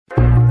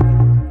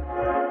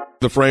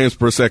The Frames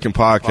Per Second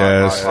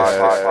podcast.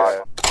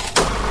 I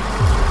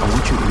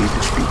want you to leave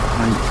the street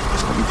behind you.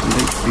 It's gonna be too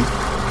late for you.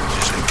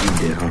 Just like you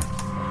did, huh?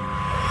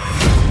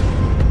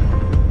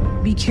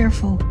 Be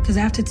careful, because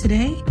after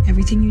today,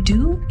 everything you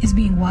do is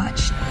being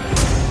watched.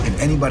 If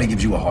anybody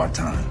gives you a hard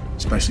time,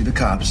 especially the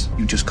cops,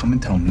 you just come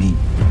and tell me.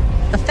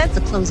 The feds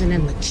are closing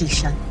in with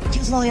Keisha.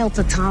 He's loyal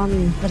to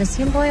Tommy, but is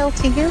he loyal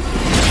to you?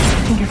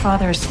 I think your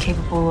father is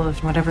capable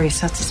of whatever he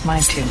sets his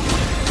mind to,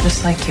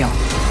 just like you.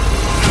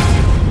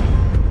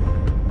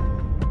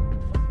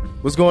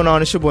 What's going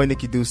on? It's your boy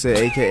Nikki Duce,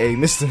 a.k.a.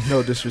 Mr.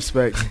 No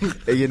Disrespect.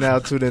 And you're now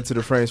tuned into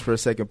the Frames Per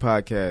Second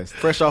podcast.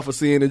 Fresh off of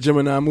seeing the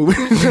Gemini movie.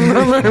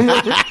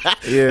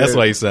 Yeah. That's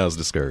why he sounds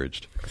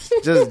discouraged.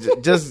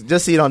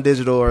 Just see it on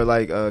digital or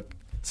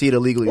see it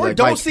illegally. Or like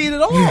don't Mike. see it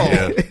at all.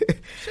 Yeah.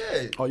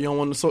 Shit. Oh, you don't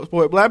want to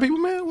support black people,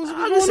 man? What's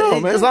going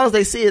on, man? As long as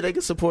they see it, they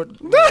can support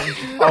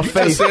our I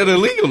faith. said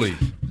illegally.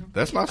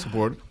 That's not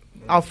supported.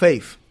 Our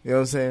faith. You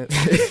know what I'm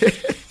saying?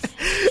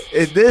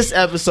 In this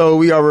episode,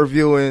 we are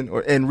reviewing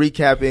and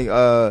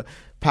recapping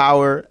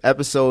Power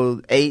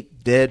episode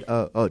 8,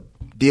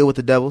 Deal with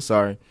the Devil.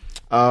 Sorry.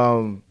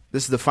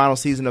 This is the final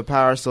season of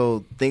Power,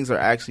 so things are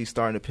actually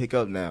starting to pick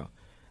up now.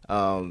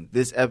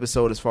 This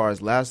episode, as far as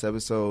last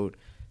episode,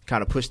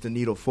 kind of pushed the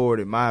needle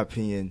forward, in my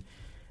opinion.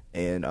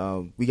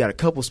 And we got a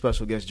couple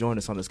special guests joining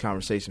us on this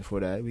conversation for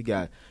that. We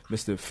got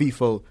Mr.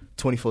 FIFO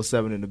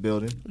 24/7 in the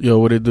building. Yo,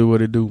 what it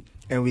do?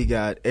 And we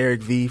got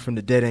Eric V from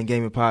the Dead End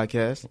Gaming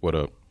Podcast. What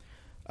up?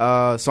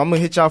 So I'm going to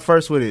hit y'all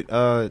first with it.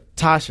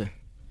 Tasha.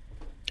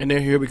 And they're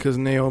here because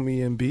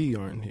Naomi and B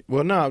aren't here.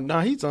 Well,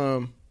 he's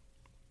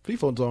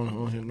FIFO's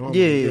on here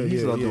normally. Yeah,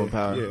 he's not doing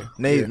Power.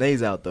 Yeah,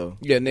 Nay's out, though.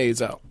 Yeah,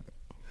 Nay's out.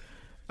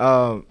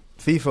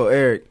 FIFO,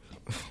 Eric.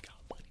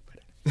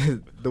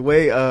 The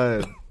way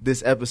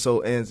this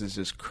episode ends is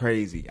just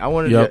crazy. I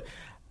wanted to.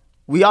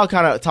 We all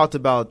kind of talked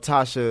about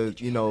Tasha,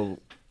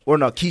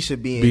 Keisha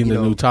being the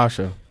new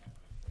Tasha.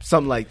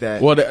 Something like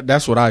that. Well,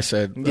 that's what I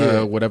said.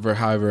 Yeah.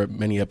 However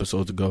many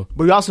episodes ago.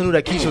 But we also knew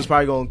that Keisha was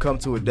probably going to come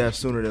to a death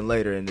sooner than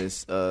later in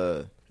this.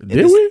 Did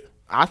we?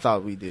 I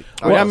thought we did.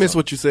 I missed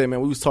what you said,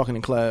 man. We was talking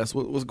in class.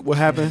 What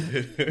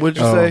happened? What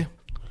did you say?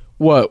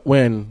 What?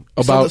 When?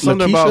 About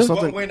something Lakeisha? about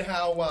something. When,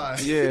 how, why?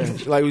 Yeah,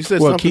 like we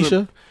said. What, something.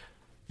 Keisha?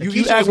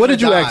 You asked, what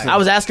did you ask? I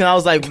was asking. I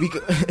was like,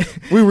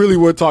 we really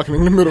were talking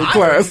in the middle of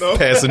class.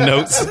 Passing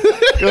notes.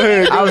 Go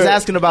ahead. I was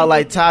asking about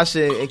like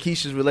Tasha and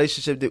Keisha's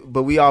relationship,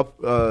 but we all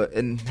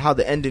and how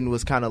the ending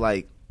was kind of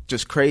like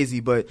just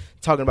crazy. But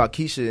talking about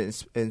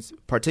Keisha and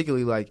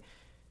particularly like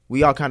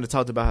we all kind of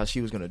talked about how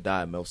she was going to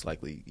die most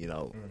likely,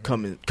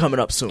 coming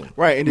up soon.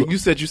 Right, and then you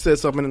said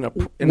something in the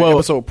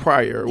episode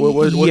prior.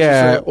 What you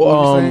yeah,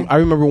 say? I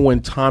remember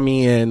when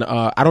Tommy and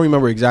I don't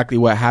remember exactly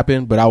what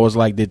happened, but I was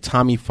like, did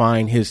Tommy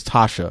find his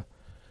Tasha,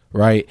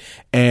 right?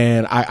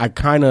 And I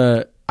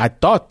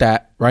thought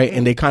that, right,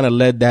 and they kind of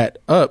led that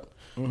up,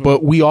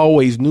 but we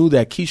always knew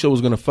that Keisha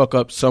was going to fuck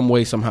up some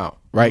way somehow,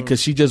 right?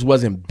 Because she just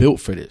wasn't built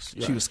for this.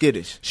 She was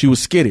skittish.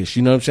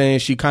 You know what I'm saying?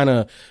 She kind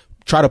of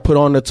tried to put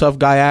on the tough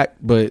guy act,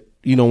 but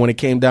when it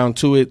came down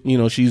to it,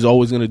 she's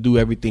always going to do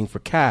everything for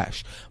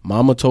cash.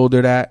 Mama told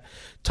her that.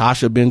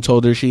 Tasha been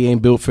told her she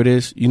ain't built for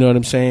this. You know what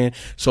I'm saying?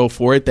 So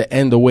for it to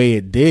end the way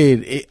it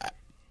did,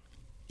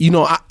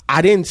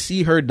 I didn't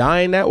see her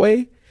dying that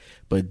way,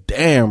 but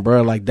damn,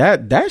 bro, like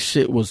that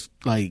shit was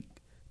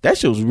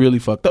really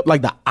fucked up.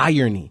 Like the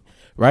irony,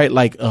 right?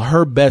 Like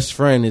her best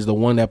friend is the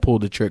one that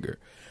pulled the trigger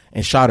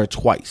and shot her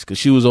twice because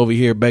she was over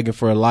here begging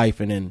for her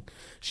life, and then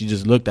she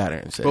just looked at her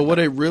and said, "But were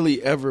they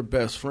really ever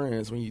best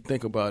friends when you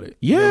think about it?"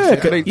 Yeah,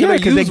 because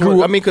they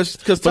grew. Because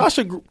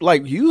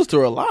Tasha used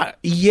her a lot.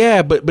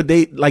 Yeah, but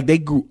they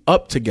grew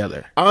up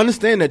together. I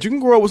understand that you can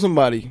grow up with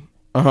somebody,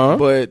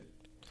 but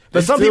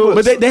some people,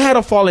 but they had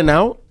a falling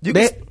out.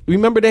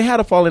 Remember, they had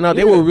a falling out.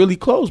 Yeah. They were really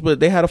close, but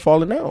they had a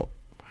falling out.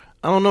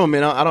 I don't know,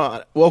 man. I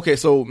don't. Well, okay,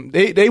 so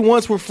they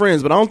once were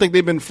friends, but I don't think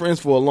they've been friends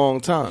for a long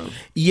time.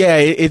 Yeah,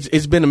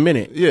 it's been a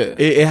minute. Yeah,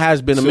 it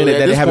has been a minute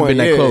that they haven't been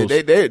that close.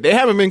 They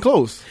haven't been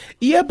close.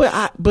 Yeah,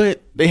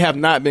 but they have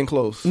not been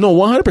close. No,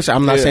 100%.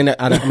 I'm not saying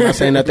that. I'm not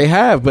saying that they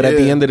have. But at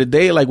the end of the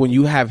day, like when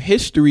you have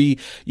history,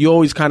 you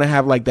always kind of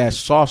have like that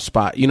soft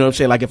spot. You know what I'm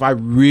saying? Like if I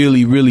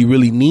really, really,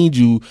 really need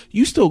you,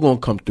 you still gonna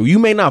come through. You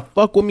may not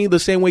fuck with me the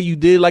same way you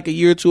did like a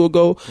year or two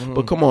ago,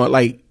 but come on,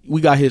 like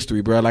we got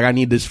history, bro. Like I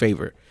need this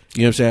favor.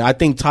 You know what I'm saying? I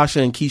think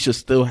Tasha and Keisha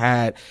still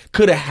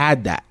could have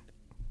had that.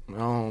 I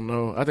don't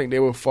know. I think they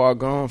were far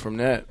gone from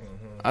that.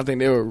 I think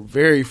they were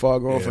very far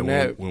gone from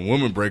that. When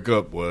women break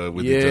up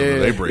with each other,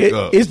 they break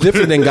up. It's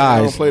different than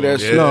guys. Don't play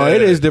that shit. No,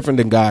 it is different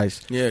than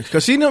guys. Yeah,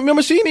 because she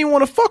didn't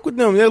want to fuck with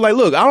them. They're like,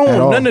 look, I don't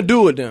want nothing to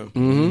do with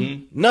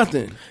them.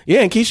 Nothing. Yeah,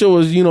 and Keisha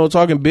was,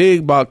 talking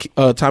big about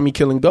Tommy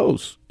killing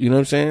ghosts. You know what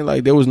I'm saying?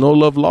 Like there was no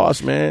love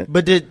lost, man.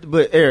 But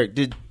Eric,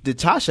 did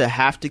Tasha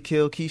have to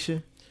kill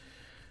Keisha?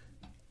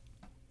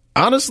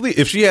 Honestly,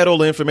 if she had all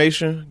the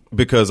information,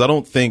 because I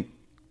don't think.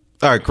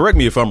 All right, correct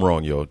me if I'm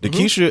wrong, yo. Did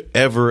Keisha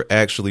ever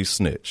actually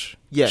snitch?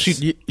 Yes.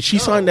 She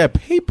signed that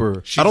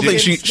paper. I don't think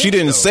she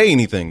didn't say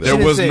anything. There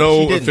was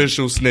no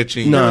official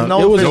snitching.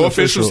 No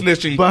official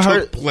snitching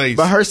took place.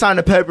 But her signing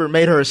the paper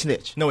made her a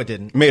snitch. No, it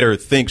didn't. Made her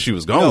think she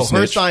was going to snitch.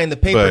 Her signing the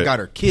paper but got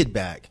her kid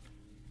back.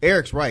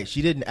 Eric's right.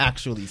 She didn't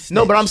actually snitch.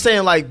 No, but I'm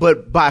saying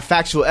but by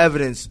factual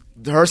evidence,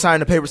 her signing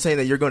the paper saying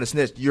that you're going to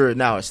snitch, you're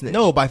now a snitch.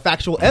 No, by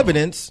factual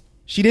evidence,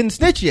 she didn't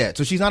snitch yet,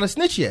 so she's not a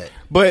snitch yet.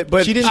 But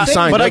she didn't. I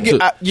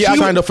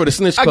signed up for the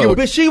snitch code.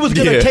 But she was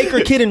gonna take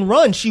her kid and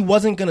run. She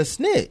wasn't gonna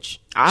snitch.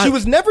 She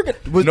was never gonna.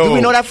 Do we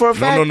know that for a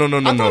fact?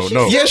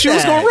 No. Yeah, she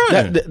was gonna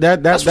run.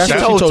 That's what she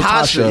told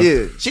Tasha.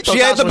 Yeah. She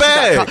had the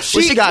bag.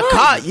 When she got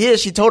caught. Yeah,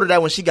 she told her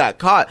that when she got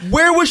caught.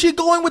 Where was she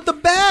going with the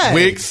bag?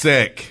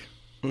 WICSEC.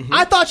 Mm-hmm.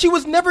 I thought she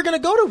was never going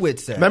to go to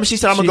WICSEC. Remember, she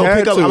said, "I'm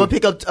gonna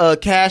pick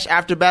up cash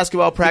after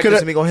basketball practice,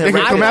 and we gonna hit." They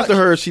can come after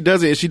her if she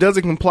does it. If she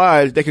doesn't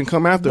comply, they can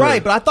come after her.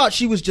 Right, but I thought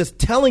she was just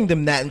telling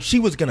them that, and she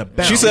was going to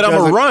bounce. She said, "I'm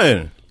gonna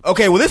run."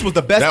 Okay, well, this was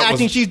the best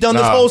acting she's done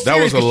this whole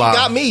series. That was a lie. She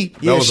got me.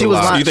 Yeah, she was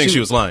lying. You think she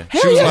was lying?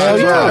 She was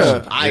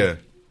lying. Yeah.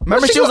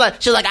 Remember, she was like,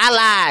 I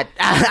lied.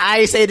 I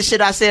ain't say the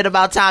shit I said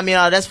about Tommy and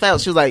all. That's felt.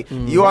 She was like,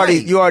 you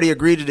already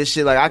agreed to this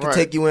shit. Like, I can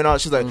take you in on.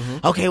 She's like,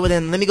 okay, well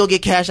then let me go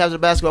get cash after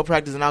basketball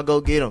practice and I'll go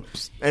get him,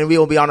 and we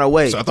will be on our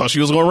way. So I thought she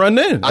was gonna run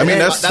then. I mean,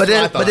 that's but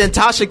then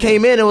Tasha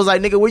came in and was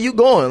like, nigga, where you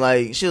going?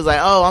 Like, she was like,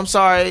 oh, I'm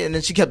sorry, and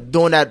then she kept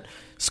doing that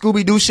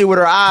Scooby Doo shit with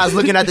her eyes,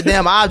 looking at the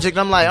damn object. And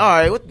I'm like, all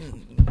right,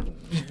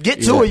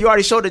 get to it. You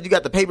already showed that you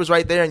got the papers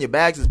right there and your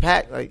bags is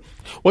packed. Like,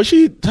 well,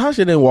 Tasha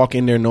didn't walk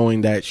in there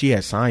knowing that she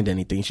had signed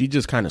anything. She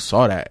just kind of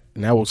saw that,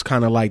 and that was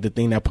kind of like the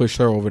thing that pushed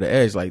her over the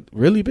edge. Like,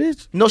 really,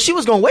 bitch? No, she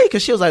was gonna wait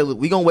because she was like, look,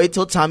 we gonna wait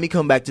till Tommy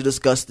come back to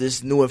discuss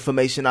this new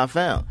information I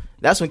found.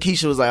 That's when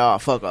Keisha was like, oh,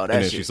 fuck all that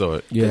and then shit. she saw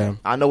it. Yeah,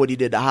 I know what he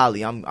did to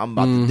Holly. I'm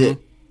about to dip.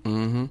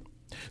 Mm-hmm.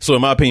 So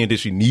in my opinion, did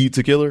she need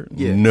to kill her?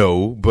 Yeah.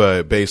 No,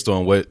 but based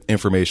on what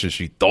information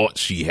she thought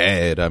she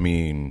had, I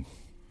mean,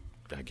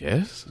 I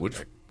guess. Which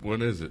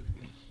one is it?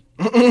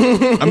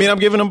 I mean, I'm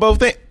giving them both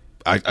things.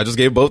 I just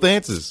gave both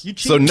answers.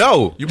 So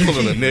no. You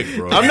pulling a Nick,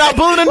 bro. I'm not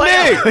pulling a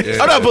Nick.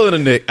 Yeah. I'm not pulling a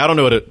Nick. I don't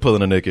know what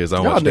pulling a Nick is. I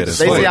don't watch that in They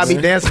sports. say I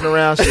be dancing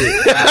around shit.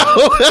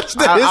 Watch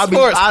that in I'll be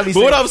sports. But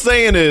saying- what I'm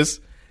saying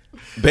is,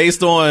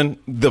 based on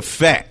the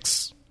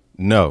facts,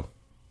 no.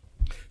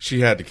 She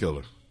had to kill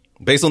her.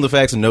 Based on the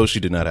facts, no, she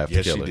did not have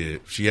to kill her. Yes, she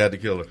did. She had to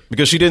kill her.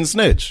 Because she didn't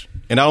snitch.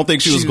 And I don't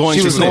think she was going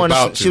to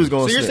snitch. She was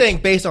going So to you're saying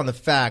based on the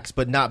facts,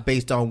 but not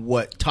based on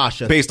what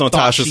Tasha Based on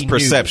thought Tasha's she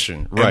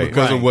perception. knew. Right. And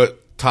because of what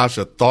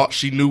Tasha thought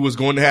she knew was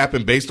going to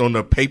happen based on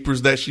the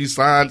papers that she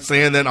signed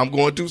saying that I'm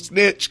going to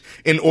snitch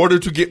in order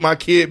to get my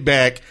kid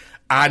back,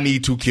 I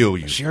need to kill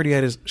you. She already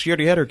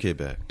had her kid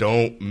back.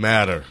 Don't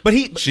matter.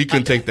 But she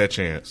couldn't take that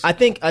chance. I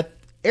think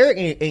Eric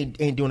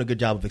ain't doing a good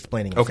job of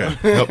explaining himself.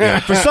 Okay. Help me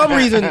out. For some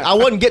reason, I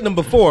wasn't getting him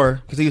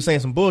before because he was saying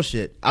some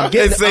bullshit. I'm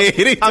getting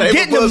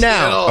him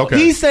now. Okay.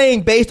 He's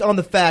saying based on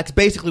the facts,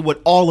 basically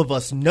what all of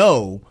us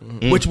know,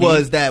 which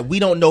was that we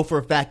don't know for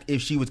a fact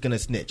if she was going to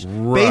snitch.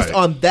 Right. Based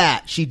on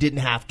that, she didn't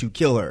have to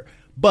kill her.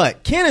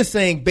 But Ken is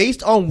saying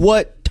based on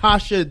what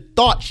Tasha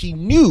thought she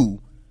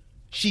knew,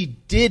 she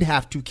did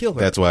have to kill her.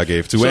 That's why I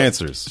gave two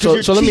answers. So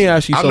let me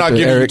ask you I'm something, not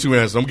giving Eric. you two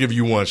answers. I'm giving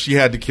you one. She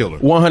had to kill her.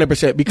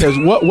 100%. Because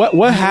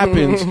what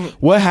happens?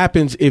 What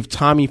happens if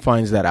Tommy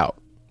finds that out?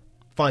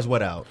 Finds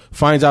what out?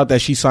 Finds out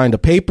that she signed a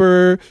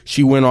paper.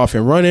 She went off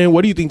and running.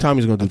 What do you think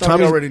Tommy's going to do?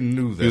 Tommy already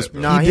knew that.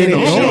 Nah, he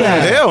didn't know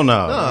that. Hell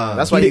no.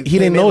 That's why he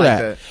didn't know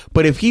that.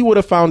 But if he would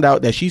have found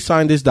out that she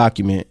signed this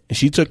document and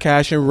she took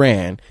cash and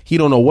ran, he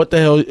don't know what the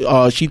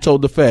hell she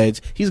told the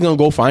feds. He's gonna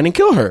go find and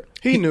kill her.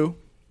 He knew.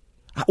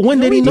 When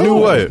did he know? Knew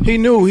what? He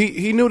knew.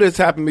 He knew this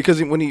happened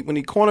because when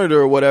he cornered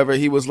her or whatever,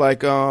 he was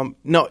like,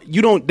 "No,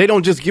 you don't. They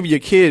don't just give you your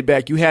kid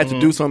back. You had to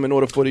do something in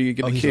order for you to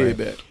get the kid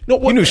back." No,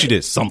 He knew she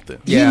did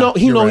something. Yeah,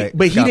 he you're know, right.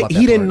 but Forgot about he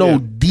that didn't part, know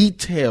yeah.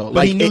 detail.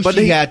 But he knew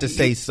she had to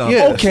say something.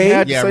 Yeah, Okay. she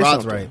had to Yeah, say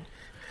Rod's something. right.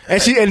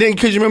 And then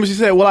because you remember she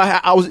said,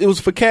 "Well, it was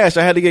for cash.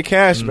 I had to get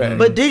cash back."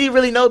 But did he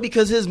really know?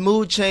 Because his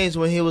mood changed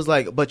when he was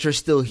like, "But you're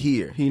still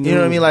here." He You know what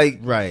I knew. mean?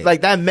 Like,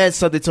 like that meant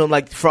something to him.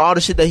 Like for all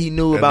the shit that he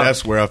knew And about.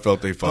 that's where I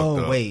felt they fucked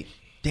up. Oh wait,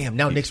 damn!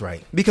 Now Nick's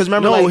right. Because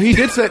remember, no, like, he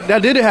did say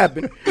that did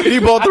happen. He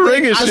bought the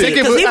ring and I shit.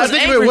 think- 'cause he was I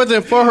think if angry. it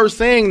wasn't for her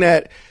saying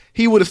that,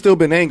 he would have still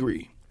been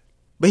angry.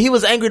 But he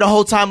was angry the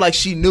whole time, like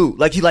she knew,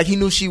 like he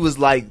knew she was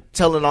like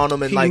telling on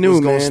him and He like knew, was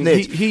gonna man.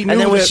 snitch. He and knew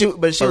then when that- she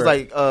was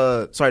like,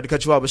 sorry to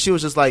cut you off, but she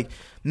was just like,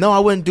 no, I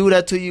wouldn't do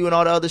that to you and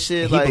all the other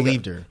shit. He like,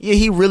 believed her. Yeah,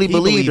 he really He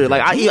believed her.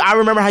 believed her. Like I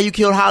remember how you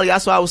killed Holly.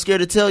 That's why I was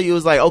scared to tell you. It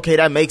was like, okay,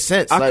 that makes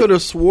sense. I Like, could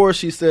have swore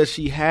she said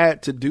she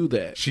had to do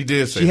that. She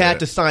did say She that. had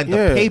to sign the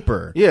Yeah.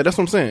 paper. Yeah, that's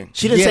what I'm saying.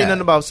 She didn't say Yeah.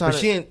 nothing about But signing.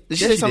 she didn't- Did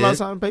she yes, say she something about did.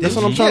 signing paper? That's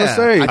what I'm trying to Yeah.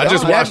 say. I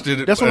just watched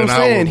it. That's what I'm an hour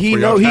saying. He before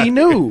know. y'all He got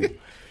knew.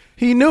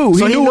 He knew.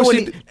 So he knew what what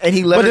she- and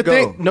he let but her the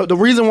go. No, the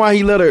reason why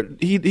he let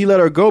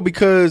her go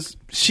because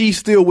she's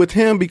still with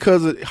him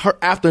because of her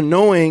after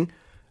knowing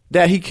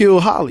that he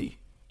killed Holly.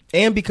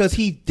 And because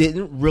he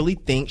didn't really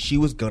think she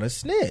was gonna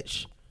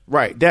snitch.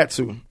 Right, that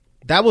too.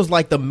 That was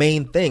like the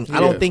main thing. I Yeah.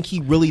 don't think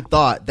he really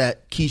thought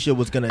that Keisha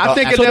was gonna. I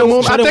think at so that then-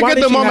 moment, so then why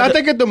did she have I the-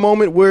 think at the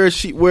moment where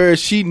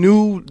she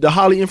knew the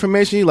Holly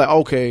information, he's like,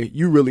 okay,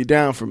 you really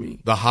down for me.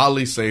 The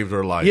Holly saved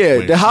her life. Yeah,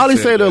 when the she Holly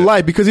said saved her that.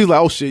 life because he's like,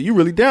 oh shit, you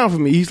really down for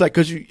me. He's like,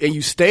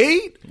 you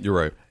stayed. You're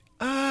right.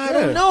 I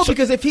don't know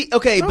because if he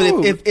but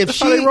if that's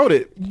she how they wrote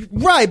it.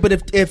 right, but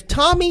if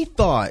Tommy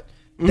thought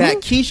that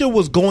Keisha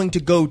was going to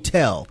go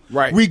tell,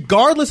 Right.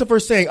 regardless of her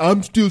saying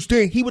I'm still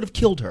staying, he would have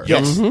killed her.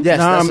 Yes. Yes,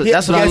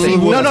 that's what I yes, think.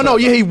 he would. No,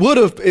 yeah, he would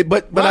have.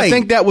 But I Right.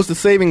 think that was the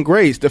saving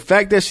grace. The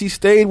fact that she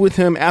stayed with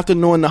him after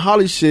knowing the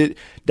Holly shit.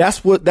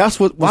 That's what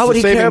was Why would the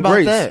he saving care about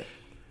grace. that?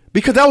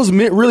 Because that was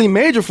really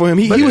major for him.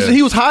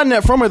 He was hiding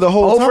that from her the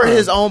whole time. Over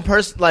his own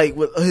person, like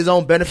with his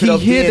own benefit. He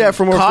of hid being that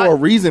from her caught. for a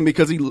reason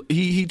because he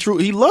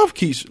loved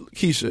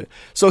Keisha.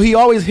 So he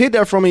always hid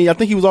that from me. I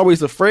think he was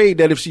always afraid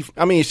that if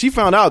she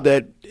found out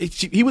that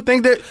he would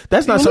think that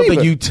That's not he would leave something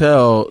her. you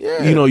tell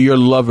Yeah. your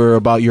lover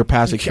about your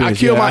past experience.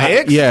 killed my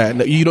ex? Yeah,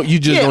 no, you don't. You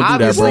just don't do that,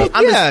 obviously. bro.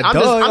 I'm just, Yeah, I'm duh.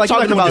 just, I'm Like, you're not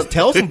talking gonna about just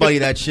tell somebody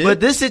that shit. But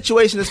this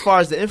situation, as far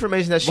as the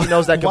information that she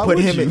knows that can Why put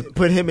would him you?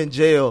 put him in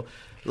jail,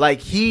 like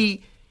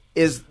he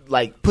is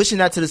like pushing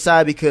that to the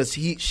side because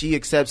she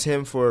accepts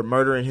him for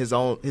murdering his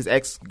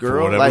ex girl.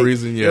 For whatever like,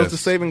 reason, It was yes. the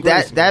saving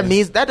grace. That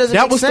means that doesn't.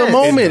 That make was sense. the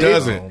moment. It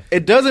doesn't.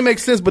 It doesn't make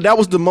sense, but that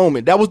was the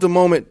moment. That was the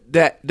moment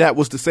that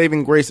was the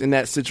saving grace in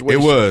that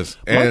situation. It was,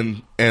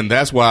 and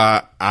that's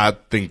why I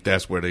think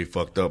that's where they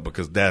fucked up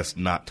because that's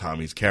not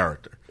Tommy's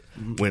character.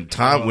 When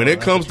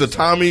it comes to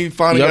Tommy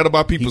finding Yep. out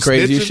about He people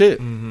crazy as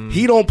snitching, shit.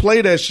 he don't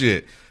play that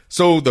shit.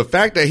 So the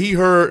fact that he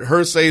heard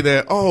her say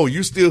that, oh,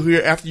 you still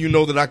here after you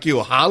know that I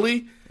killed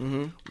Holly,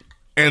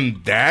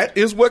 and that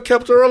is what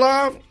kept her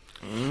alive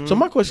So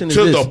my question is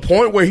to this: the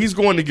point where he's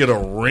going to get a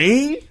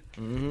ring.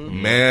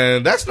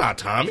 Man, that's not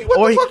Tommy. What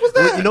Or the fuck was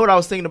that? You know what I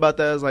was thinking about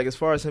that is like as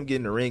far as him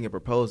getting the ring and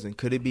proposing,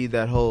 could it be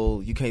that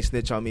whole you can't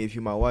snitch on me if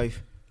you my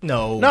wife?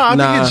 no, No, I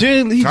Nah.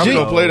 think he Tommy genuinely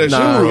don't play that shit.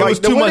 Nah. bro. It was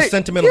the too way much they-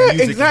 sentimental Yeah,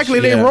 music and exactly.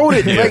 shit. They Yeah. wrote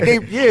it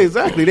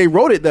exactly. They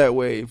wrote it that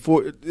way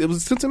it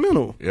was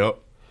sentimental. Yep.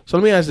 So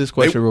let me ask this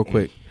question real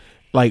quick.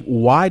 Like,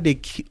 why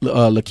did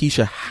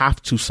Lakeisha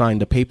have to sign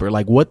the paper?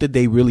 Like, what did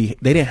they really?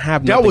 They didn't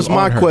have. That nothing was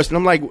my on her. question.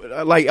 I'm like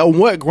on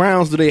what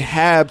grounds do they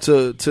have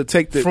to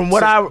take the? From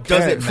what I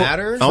does it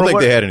matter? I don't think what-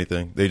 they had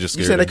anything. They just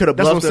You scared said they him. could have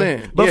That's bluffed what I'm her.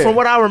 saying. But Yeah. from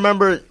what I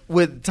remember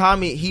with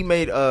Tommy, he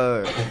made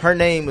her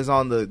name is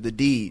on the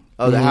deed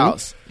of the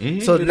house.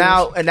 So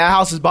now and that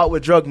house is bought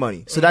with drug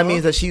money. So that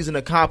means that she's an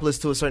accomplice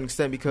to a certain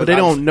extent because But they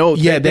don't know.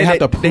 Yeah, they have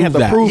to prove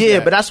that. Yeah,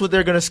 that. but that's what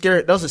they're gonna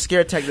scare. Those are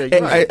scare tactics.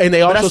 And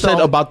they But also that's the said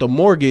only- about the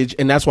mortgage,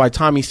 and that's why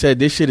Tommy said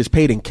this shit is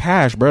paid in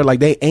cash, bro. Like,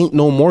 they ain't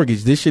no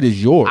mortgage. This shit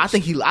is yours. I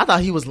thought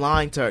he was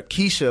lying to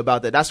Keisha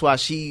about that. That's why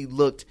she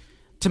looked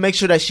to make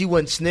sure that she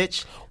wouldn't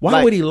snitch. Why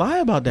Like- would he lie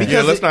about that? Yeah,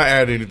 Because let's not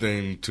add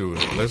anything to it.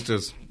 Let's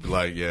just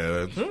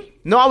that's-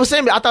 No, I was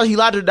saying I thought he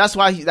lied to her. That's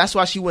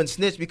why she wouldn't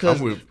snitch because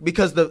I'm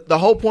with- the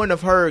whole point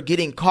of her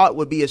getting caught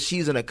would be if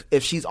she's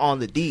on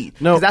the deed.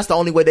 No. 'Cause that's the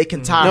only way they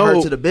can tie her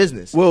to the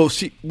business. Well,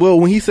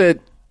 when he said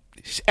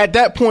at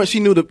that point she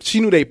knew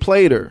they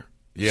played her.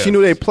 Yeah. She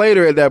knew they played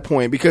her at that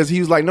point because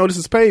he was like, "No, this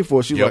is paid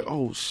for." She was Yep. like,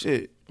 "Oh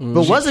shit."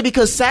 But was it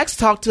because Sachs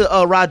talked to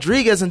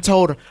Rodriguez and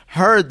told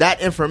her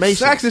that information?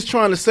 Sachs is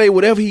trying to say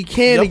whatever he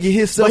can to get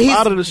himself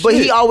out of the shit. But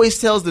he always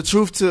tells the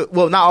truth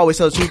not always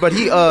tells the truth, but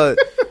he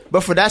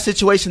but for that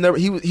situation there,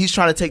 he's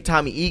trying to take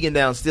Tommy Egan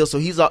down still, so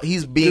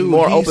he's being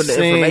more he's open to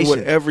saying information.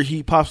 whatever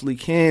he possibly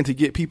can to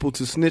get people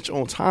to snitch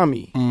on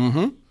Tommy.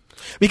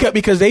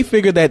 Because they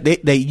figured that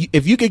they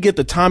if you could get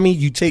the Tommy,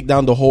 you take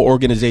down the whole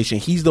organization.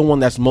 He's the one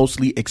that's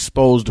mostly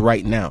exposed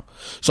right now.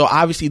 So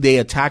obviously they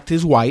attacked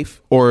his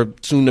wife, or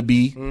soon to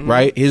be,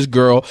 right, his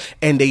girl,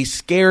 and they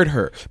scared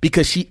her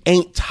because she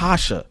ain't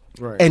Tasha.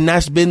 Right. And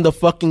that's been the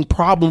fucking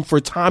problem for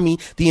Tommy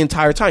the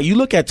entire time. You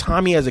look at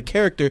Tommy as a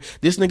character,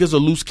 this nigga's a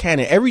loose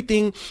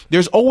cannon.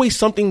 There's always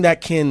something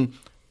that can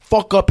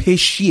fuck up his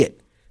shit.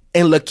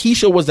 And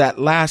Lakeisha was that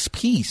last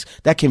piece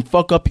that can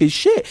fuck up his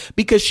shit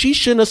because she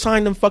shouldn't have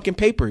signed them fucking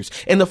papers.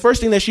 And the first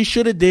thing that she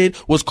should have did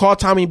was call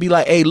Tommy and be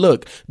like, hey,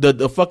 look,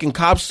 the fucking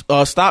cops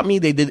stopped me.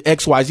 They did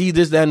XYZ,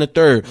 this, that, and the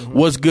third.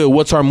 What's good?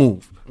 What's our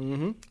move?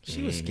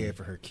 She was scared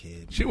for her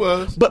kid. She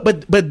was. But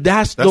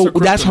that's her her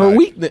kryptonite.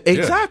 weakness. Yeah.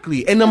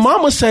 Exactly. And the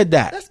mama said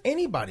that. That's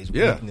anybody's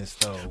Yeah. weakness,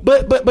 though.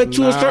 But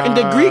to a certain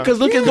degree, because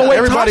look at the way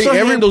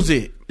Tasha handles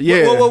it.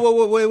 Yeah.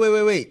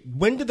 Wait.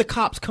 When did the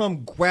cops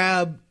come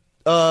grab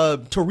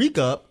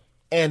Tariq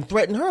and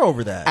threaten her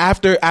over that?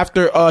 After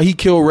he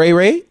killed Ray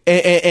Ray,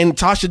 and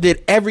Tasha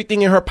did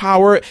everything in her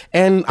power,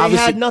 and They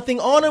obviously had nothing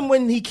on him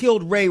when he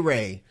killed Ray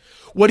Ray.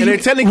 what do And you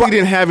they technically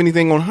didn't have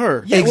anything on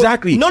her. Yeah,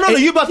 exactly. No, And-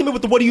 you about to me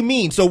with the what do you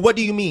mean? So what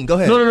do you mean? Go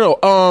ahead. No.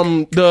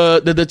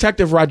 The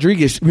detective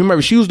Rodriguez.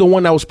 Remember, she was the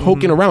one that was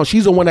poking around.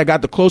 She's the one that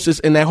got the closest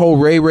in that whole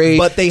Ray Ray.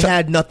 But they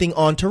had nothing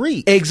on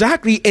Tariq.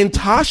 Exactly, and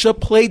Tasha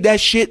played that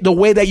shit the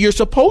way that you're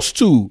supposed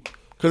to.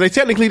 Because they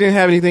technically didn't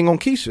have anything on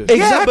Keisha.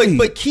 Exactly. Yeah,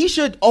 but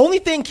Keisha, only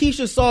thing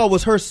Keisha saw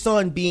was her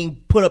son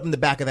being put up in the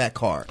back of that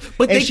car.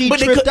 And she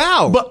tripped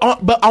out. But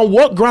on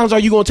what grounds are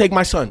you going to take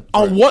my son?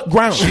 On what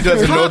grounds? She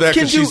doesn't know that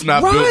because she's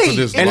not built for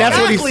this. And that's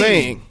what he's Exactly.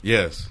 saying.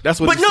 Yes. That's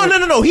what But he's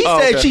saying. no. He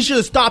said okay. she should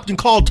have stopped and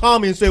called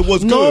Tommy and said,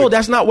 what's No, good.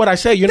 that's not what I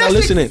said. You're not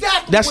That's listening.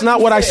 exactly That's what not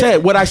you what I said.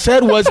 said. What I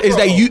said was is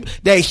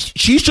that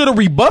she should have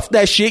rebuffed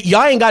that shit.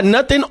 Y'all ain't got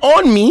nothing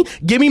on me.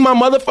 Give me my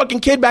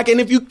motherfucking kid back. And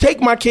if you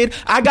take my kid,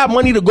 I got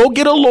money to go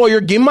get a lawyer,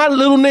 give my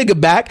little nigga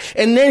back,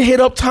 and then hit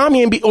up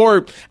Tommy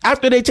or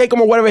after they take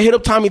him or whatever, hit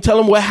up Tommy, tell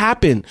him what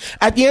happened.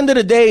 At the end of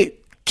the day,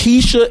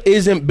 Keisha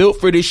isn't built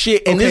for this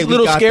shit. And Okay, this we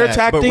little got scare that.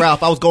 tactic. But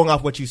Ralph, I was going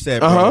off what you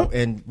said, bro. Uh-huh.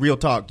 And real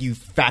talk, you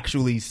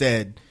factually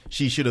said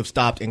she should have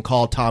stopped and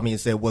called Tommy and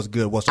said, what's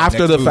good, what's our After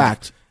next the move?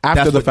 fact. After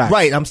That's the what- fact.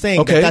 Right, I'm saying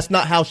Okay. that's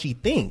not how she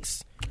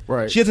thinks.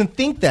 Right. She doesn't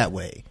think that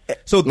way.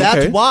 So that's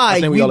Okay. why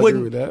I think we we all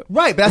agree wouldn't. with that.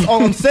 Right, but that's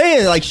all I'm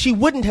saying. Like, she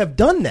wouldn't have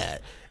done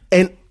that.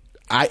 And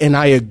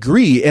I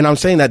agree, and I'm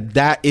saying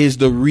that is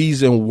the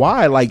reason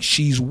why, like,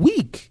 she's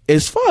weak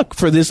as fuck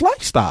for this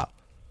lifestyle.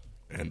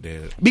 And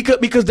dead.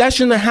 Because that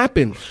shouldn't have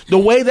happened. The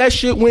way that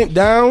shit went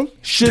down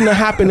shouldn't have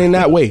happened in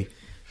that way.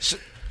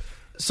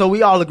 So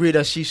we all agree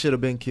that she should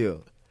have been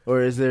killed,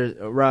 or is there?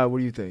 Rod, what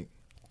do you think?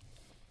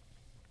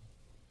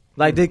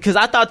 Like, because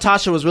I thought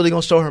Tasha was really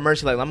gonna show her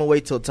mercy. Like, I'm gonna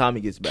wait till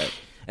Tommy gets back.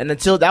 And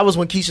until that was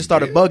when Keisha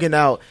started bugging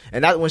out,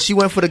 and that when she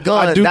went for the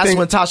gun, do that's think-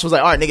 when Tasha was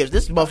like, "All right, niggas,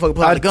 this motherfucker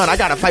put out the gun. I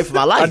gotta fight for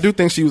my life." I do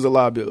think she was a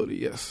liability,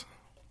 yes.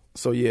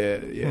 So yeah.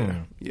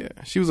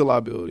 She was a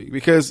liability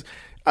because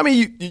I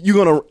mean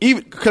you're gonna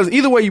even because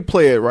either way you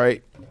play it,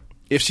 right?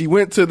 If she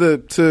went to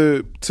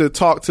to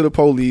talk to the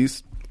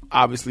police,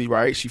 obviously,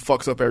 right? She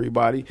fucks up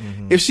everybody.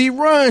 If she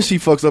runs, she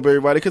fucks up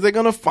everybody because they're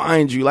gonna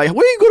find you. Like,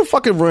 where are you gonna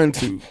fucking run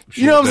to?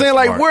 You know what I'm saying?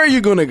 Like, where are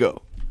you gonna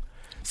go?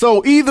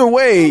 So either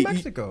way,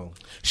 Mexico.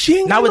 She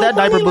ain't Not got with no that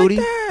diaper money booty.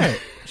 like that.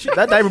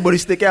 That diaper booty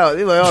stick out.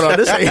 They're like, hold on,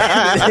 this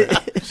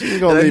ain't. she's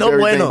gonna leave no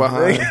everything bueno.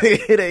 behind.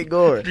 It ain't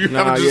going.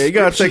 Nah, yeah, you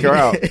gotta take her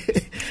out.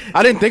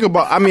 I didn't think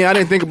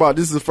about.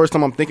 This is the first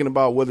time I'm thinking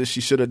about whether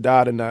she should have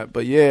died or not.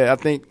 But yeah, I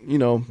think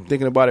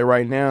thinking about it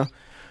right now.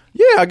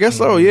 Yeah, I guess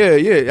so.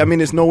 Yeah. I mean,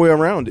 there's no way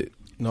around it.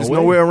 There's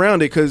no way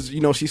around it because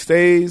she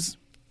stays.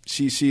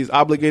 She's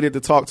obligated to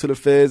talk to the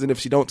feds, and if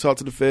she don't talk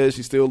to the feds,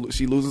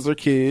 she loses her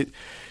kid.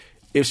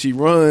 If she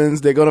runs,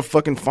 they're gonna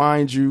fucking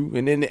find you,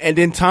 and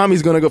then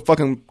Tommy's gonna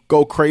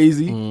go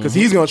crazy because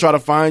he's gonna try to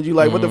find you.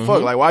 Like, what the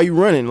fuck? Like, why are you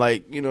running?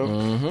 Like,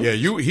 Yeah,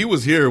 he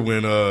was here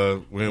when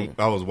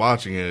I was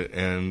watching it,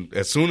 and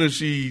as soon as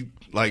she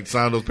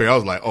signed those papers, I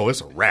was like, oh, it's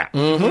a wrap.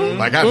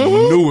 Like, I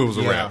knew it was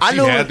a wrap. She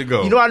had to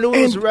go. I knew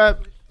it was a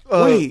wrap.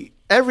 Wait.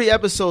 Every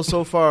episode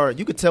so far,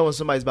 you could tell when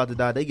somebody's about to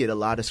die. They get a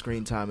lot of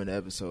screen time in the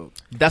episode.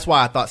 That's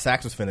why I thought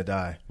Sax was finna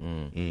die.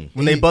 When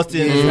they busted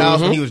in his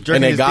house when he was jerking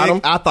And they his got dick,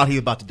 him? I thought he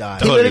was about to die.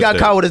 He literally got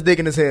caught with his dick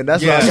in his hand.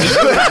 That's Yeah.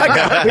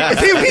 why.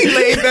 He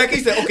laid back. He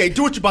said, okay,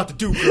 do what you're about to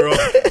do, girl.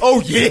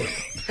 Oh, yeah.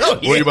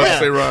 What are you about to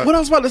say, Rod? what I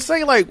was about to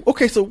say, like,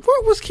 okay, so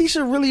what was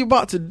Keisha really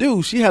about to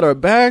do? She had her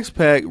bags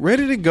packed,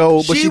 ready to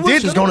go, but she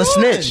was didn't. gonna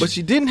snitch. But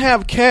she didn't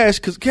have cash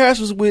because cash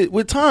was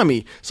with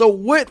Tommy. So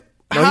what?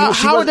 No,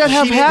 How would that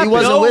have he happened?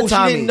 wasn't with She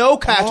Tommy. didn't know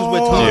Cash was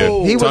with Tommy.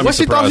 Oh. He was. Tommy What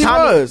she thought he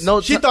surprised was? No,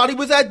 She thought he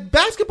was at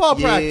basketball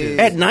practice.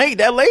 At night,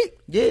 that late?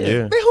 Yeah. Yeah.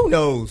 Man, who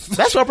knows?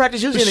 Basketball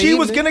practice usually in the She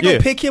was evening. going to go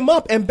Yeah. pick him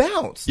up and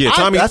bounce. Yeah,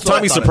 Tommy That's what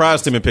I thought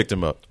surprised him and picked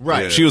him up.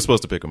 Right. Yeah. She was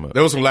supposed to pick him up.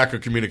 There was some lack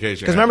of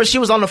communication. Because remember, she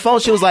was on the phone.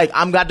 She was like,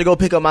 "I'm got to go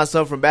pick up my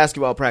son from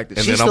basketball practice."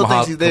 And She then still I'ma thinks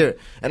hop- he's there,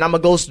 and I'm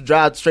gonna go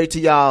drive straight to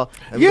y'all.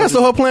 And Yeah, go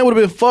so her plan would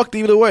have been fucked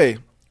either way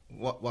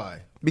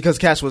Why? because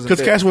Cash wasn't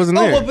because there. Cash wasn't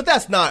Oh, there. well, but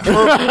that's not her.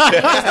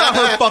 That's not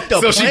her fucked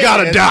up. So she plan.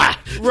 gotta die.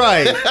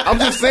 Right. I'm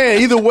just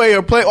saying, either way,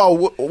 her play.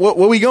 Oh,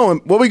 where we going?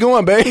 Where we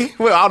going, babe?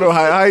 Well, I don't know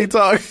how you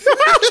talk.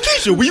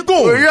 Keisha, where you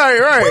going? Right.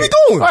 Where you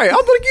going? All right, I'm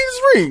gonna get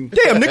this ring.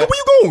 Damn, nigga, where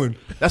you going?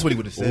 That's what he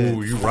would have said.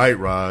 Ooh, you right,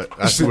 Rod.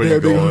 I see where you're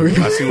going.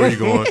 I see where you're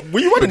going.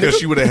 Where you running, Because nigga?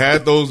 she would have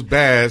had those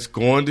bags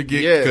going to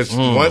get. Yeah. Because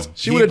once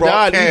She he would've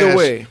brought died either cash-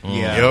 way.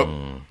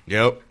 Yeah.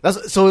 Yep.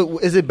 So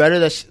is it better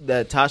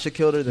that Tasha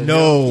killed her than him?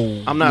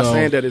 No. I'm not No.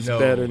 saying that it's No.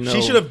 better. No,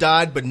 She should have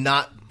died, but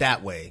not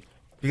that way.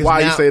 Because Why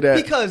you say that?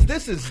 Because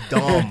this is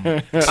dumb.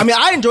 I mean,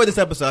 I enjoyed this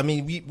episode. I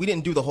mean, we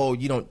didn't do the whole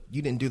you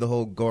didn't do the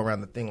whole go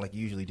around the thing like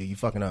you usually do. You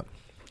fucking up.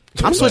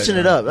 I'm switching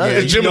it up.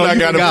 Yeah, Jim No, and I you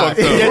got him forgot. fucked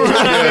up.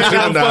 Yeah, Jim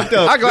and I. fucked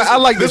up. I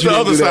like This that you the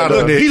didn't other do side that, of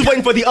though. Nick. He's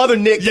waiting for the other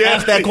Nick to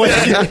ask that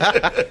question.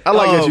 I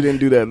like that you didn't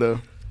do that though.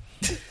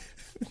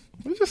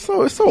 It's just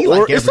so You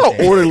like it's so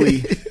everything.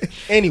 orderly.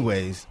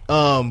 Anyways,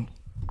 fuck,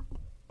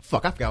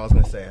 I forgot what I was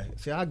gonna say.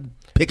 See, I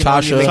picking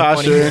on you, Tasha. making fun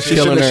of you. Tasha,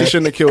 she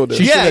shouldn't have killed her.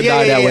 She shouldn't have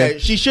died that way.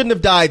 She shouldn't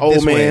have died Old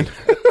this man. way.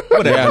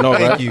 Whatever. Yeah, I know,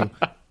 Thank right? you.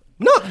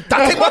 No,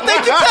 I take my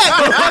thank you back.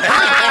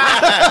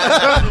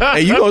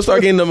 Hey, you gonna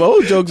start getting them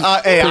old jokes?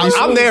 Hey, pretty I'm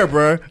soon. there,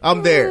 bro.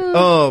 I'm there.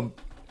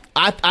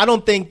 I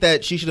don't think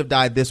that she should have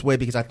died this way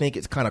because I think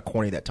it's kind of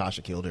corny that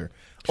Tasha killed her.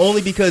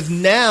 Only because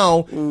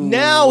now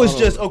it's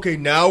just, okay,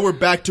 now we're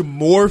back to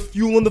more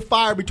fuel in the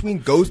fire between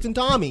Ghost and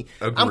Tommy.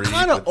 I'm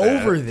kind of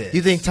over this.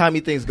 You think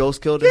Tommy thinks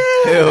Ghost killed him?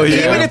 Yeah. Hell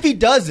yeah. Even if he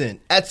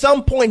doesn't, at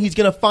some point he's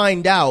going to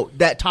find out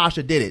that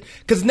Tasha did it.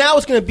 Because now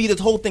it's going to be this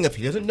whole thing of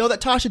he doesn't know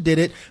that Tasha did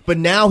it, but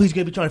now he's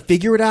going to be trying to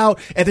figure it out,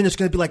 and then it's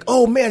going to be like,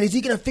 oh man, is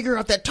he going to figure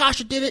out that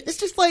Tasha did it? It's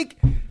just like,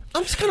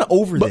 I'm just kind of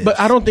over this. But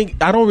I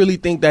don't really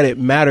think that it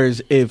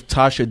matters if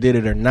Tasha did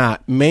it or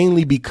not.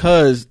 Mainly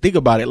because think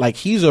about it, like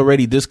he's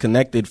already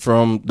disconnected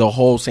from the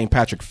whole St.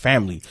 Patrick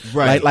family.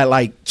 Right.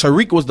 Like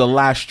Tariq was the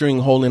last string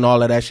holding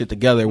all of that shit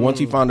together. Once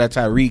he found that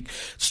Tariq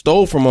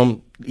stole from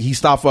him, he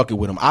stopped fucking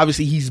with him.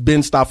 Obviously, he's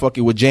been stopped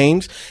fucking with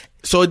James,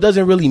 so it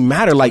doesn't really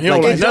matter. Like, he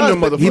don't like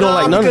none of them. He don't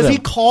like none of them because he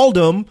called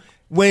him.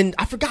 When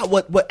I forgot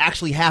what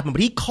actually happened,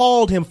 but he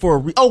called him for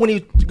when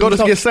he to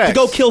get Sax. to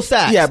go kill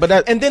Sax. Yeah,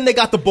 but and then they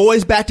got the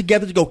boys back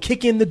together to go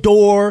kick in the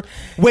door,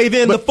 wave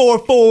in the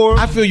 4-4.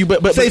 I feel you,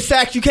 but say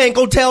Sax, you can't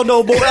go tell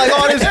no boy, like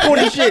all this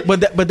funny shit.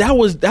 But that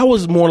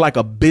was more like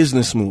a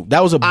business move.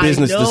 That was a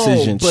business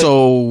decision.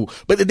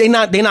 But they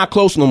not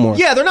close no more.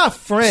 Yeah, they're not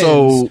friends.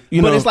 So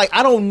but it's like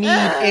I don't need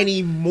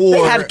any more.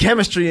 They had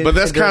chemistry, but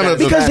that's kind of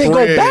because they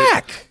go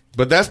back.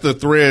 But that's the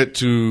thread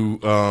to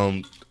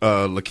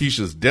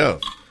Lakeisha's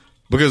death.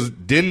 Because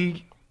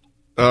didn't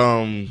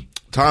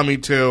Tommy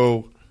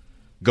tell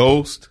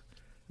Ghost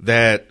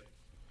that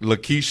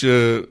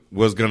Lakeisha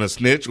was gonna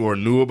snitch or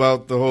knew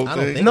about the whole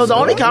thing? No, the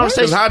only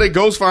conversation. How did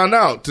Ghost find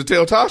out to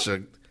tell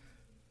Tasha?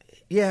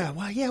 Yeah,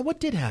 what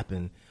did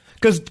happen?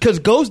 Because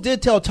Ghost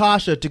did tell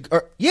Tasha to go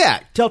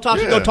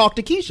talk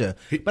to Keisha.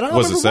 But I don't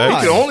remember why.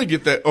 He could only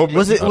get that. Oh,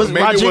 was it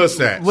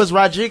Sax? Was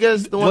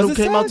Rodriguez the one who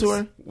came out to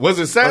her? Was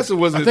it Sax or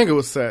was it? I think it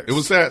was Sax. It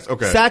was Sax.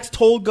 Okay. Sax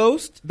told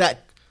Ghost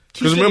that.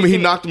 Because remember, he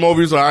knocked him over.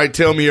 He was like, "All right,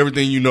 tell me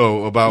everything you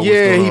know about." what's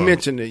going on. He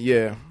mentioned it.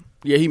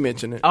 Yeah, he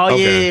mentioned it. Oh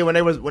yeah, when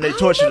they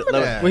tortured,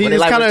 when he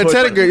was kind of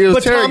interrogating.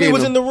 But Tommy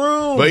was in the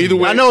room. But either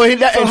way, I know. And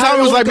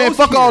Tommy was like, "Man,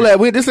 fuck all that.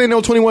 This ain't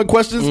no 21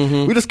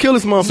 questions. We just kill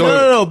this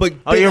motherfucker." No. But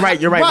you're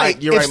right. Mike.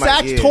 If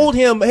Sax told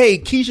him, "Hey,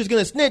 Keisha's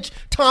gonna snitch,"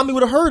 Tommy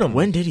would have heard him.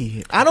 When did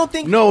he? I don't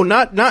think. No,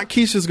 not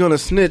Keisha's gonna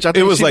snitch. I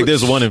think it was like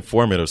there's one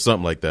informant or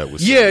something like that.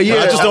 Yeah.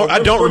 I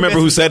don't remember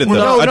who said it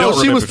though.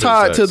 No, she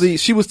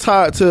was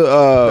tied to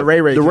the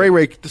Ray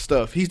Ray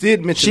stuff. He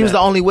did mention she was the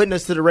only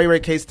witness to the Ray Ray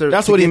case.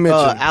 That's what he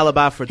mentioned.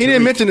 Alibi for. He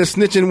didn't mention the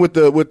snitching with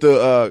the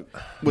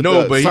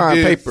but he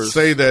did papers.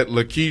 Say that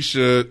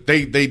Lakeisha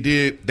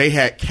they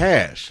had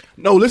cash.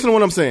 No, listen to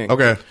what I'm saying.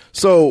 Okay,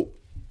 so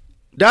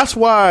that's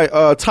why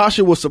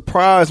Tasha was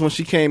surprised when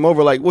she came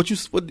over. Like, what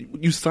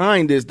you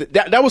signed this?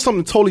 That was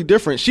something totally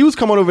different. She was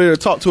coming over there to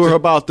talk to her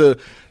about the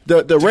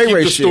Ray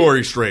Ray shit.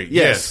 Story straight.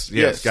 Yes,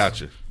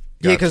 gotcha.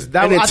 Yeah, because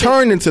it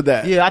turned into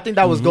that. Yeah, I think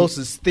that was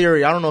Ghost's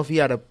theory. I don't know if he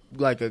had a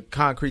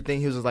concrete thing.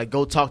 He was just like,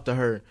 go talk to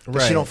her.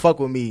 Right. She don't fuck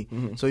with me.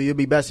 So it'll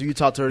be best if you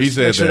talk to her. He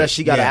said make sure that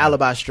she got an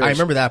alibi straight. I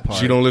remember that part.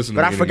 She don't listen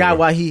to me. But I forgot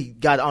why he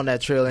got on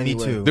that trail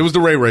anyway. Me too. There was the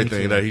Ray Ray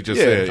thing that he just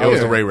said. It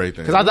was the Ray Ray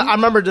thing. Because I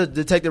remember the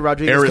Detective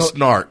Rodriguez.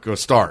 Eric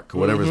Stark or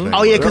whatever his name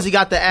was. Oh, yeah, because he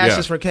got the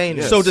ashes from Kane.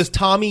 Yes. So does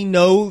Tommy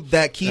know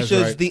that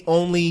Keisha's the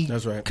only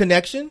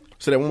connection?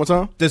 Say that one more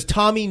time. Does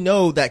Tommy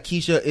know that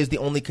Keisha is the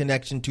only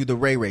connection to the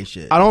Ray Ray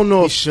shit? I don't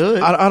know. He should.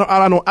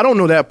 I don't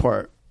know that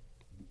part.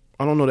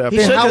 I don't know that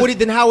part.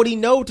 Then how would he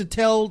know to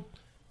tell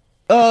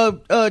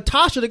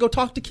Tasha to go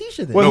talk to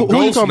Keisha then? Well,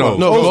 Ghost knows.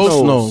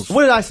 Ghost knows.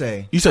 What did I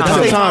say? You said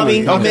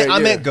Tommy. Okay, I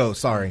meant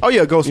Ghost. Sorry. Oh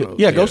yeah, Ghost knows.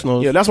 Yeah, Ghost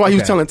knows. Yeah, that's why he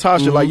was telling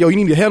Tasha like, "Yo, you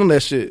need to handle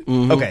that shit."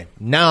 Okay,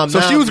 now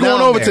she was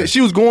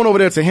going over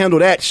there to handle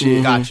that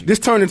shit. Gotcha. This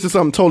turned into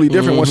something totally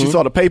different once she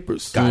saw the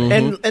papers. Got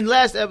it. And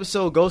last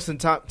episode, Ghost and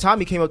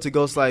Tommy came up to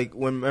Ghost like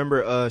when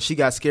remember she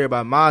got scared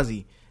by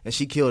Mozzie. And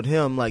she killed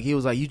him. Like he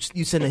was like,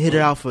 you sent a hitter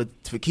out for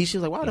Keisha. He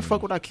was like, why the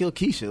fuck would I kill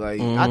Keisha?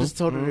 Like I just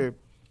told her to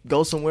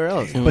go somewhere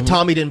else. But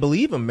Tommy didn't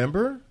believe him.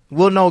 Remember?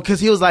 Well, no, because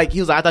he was like,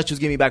 I thought you was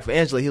giving me back for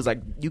Angela. He was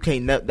like, you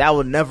can't. That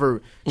would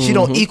never. She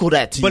don't equal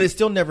that to you. But it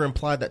still never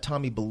implied that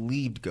Tommy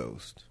believed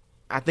Ghost.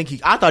 I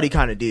thought he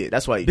kind of did.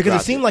 That's why.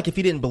 Because it seemed like if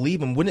he didn't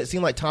believe him, wouldn't it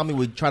seem like Tommy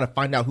would try to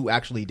find out who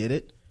actually did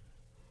it?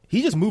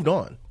 He just moved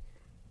on.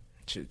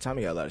 Shit,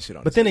 Tommy got a lot of shit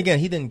on. But then again,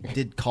 he then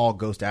did call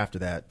Ghost after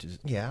that.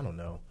 I don't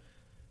know.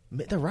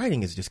 The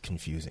writing is just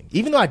confusing.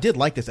 Even though I did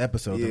like this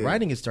episode, the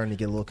writing is starting to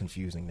get a little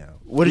confusing now.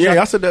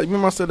 I said that.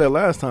 Remember I said that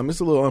last time. It's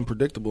a little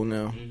unpredictable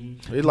now.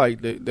 They're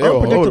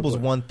unpredictable is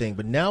one thing,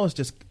 but now it's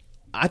just.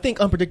 I think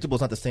unpredictable is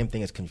not the same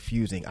thing as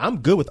confusing. I'm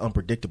good with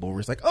unpredictable. Where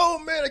it's like, oh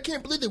man, I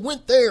can't believe they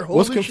went there. Holy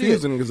What's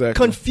confusing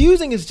exactly?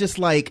 Confusing is just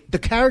like the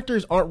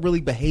characters aren't really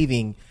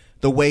behaving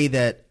the way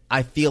that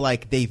I feel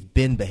like they've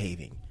been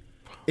behaving.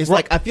 It's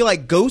like I feel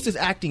like Ghost is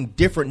acting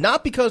different,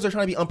 not because they're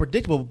trying to be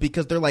unpredictable, but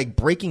because they're like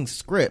breaking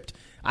script.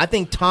 I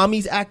think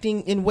Tommy's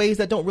acting in ways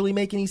that don't really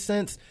make any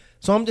sense.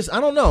 So I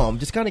don't know. I'm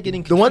just kind of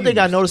getting confused. The one thing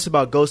I noticed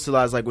about Ghost a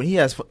lot is like when he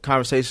has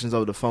conversations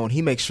over the phone,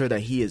 he makes sure that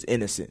he is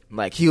innocent.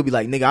 Like he'll be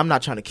like, nigga, I'm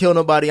not trying to kill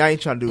nobody. I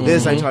ain't trying to do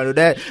this. I ain't trying to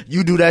do that.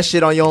 You do that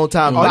shit on your own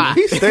time.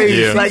 He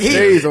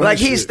stays.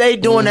 He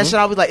stayed doing that shit.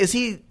 I was like, is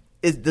he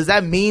does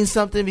that mean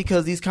something?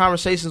 Because these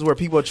conversations where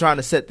people are trying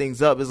to set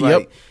things up is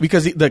like,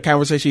 because the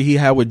conversation he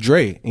had with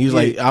Dre, he's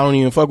like, I don't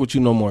even fuck with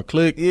you no more.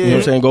 Click. You know what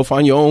I'm saying? Go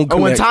find your own connect.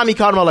 Or when Tommy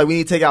called him out, like, we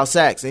need to take out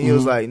Sax, and he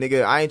was like,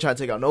 nigga, I ain't trying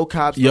to take out no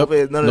cops. None of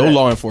that.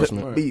 Law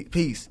enforcement.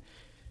 Peace.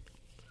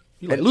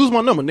 He like, lose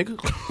my number, nigga.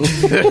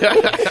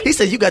 He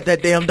said, you got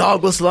that damn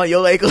dog whistle on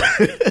your ankle.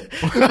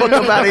 Fuck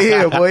up out of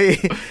here, boy.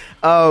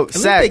 At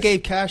least they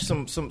gave Cash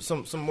some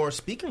more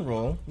speaking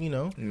role, you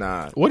know.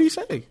 Nah. What did he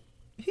say?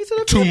 He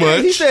said too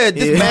much. He said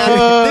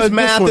this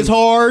math is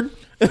hard.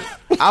 There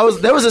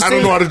was a scene. I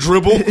don't know how to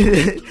dribble.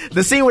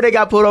 The scene where they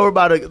got pulled over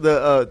by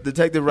the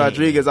Detective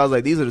Rodriguez, I was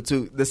like, these are the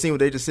two. The scene where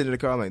they just sit in the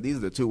car, I'm like, these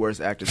are the two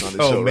worst actors on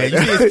this show. Oh man, right you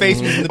see his face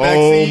was in the back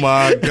Oh seat.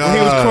 my god,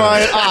 he was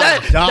crying.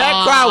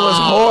 That cry was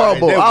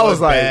horrible. I was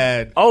like,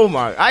 bad. oh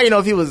my, I didn't know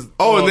if he was.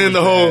 and then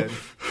the whole.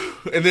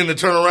 And then to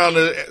turn around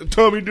and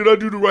Tommy, did I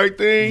do the right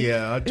thing?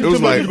 Yeah, it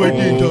was like,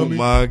 oh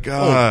my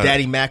god,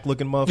 Daddy Mac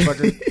looking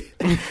motherfucker.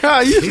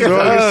 Don't he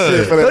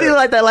look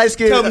like that light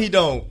skin? Tell me he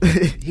don't.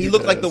 He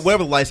looked like the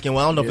whatever light skin.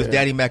 Well, I don't know if it's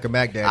Daddy Mac or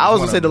Mac Daddy. I was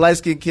gonna say the light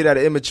skinned kid out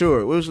of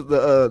Immature. What was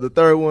the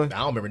third one? I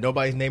don't remember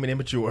nobody's naming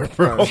Immature,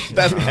 bro.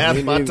 That's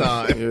half my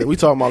time. Yeah, we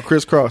talking about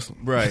Chris Cross,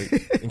 right?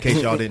 In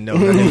case y'all didn't know,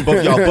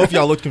 both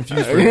y'all look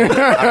confused. For me.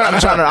 I'm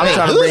trying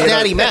to. Who's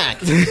Daddy Mac?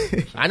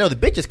 I know the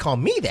bitches call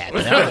me that.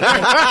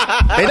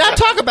 They not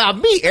talk about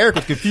me. Eric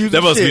was confused.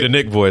 That must be the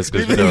Nick voice,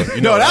 because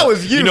no, that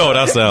was you. You know what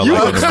I sound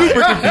like.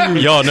 Super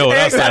confused. Y'all know what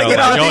I sound like.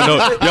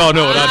 Y'all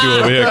know what I do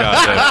over here,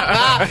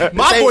 goddamn.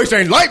 My voice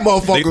ain't like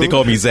motherfucker. They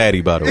call me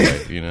Zaddy, by the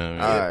way. You know.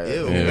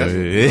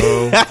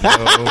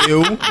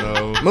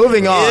 No.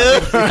 Moving on.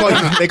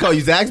 They call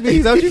you Zaxby.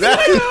 Is that what you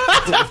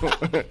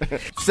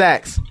said?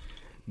 Sax.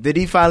 Did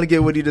he finally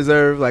get what he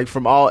deserved, like,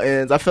 from all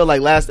ends? I feel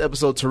like last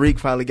episode Tariq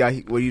finally got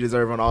what he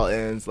deserved on all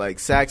ends. Like,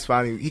 Sax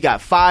finally, he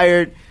got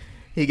fired,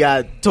 he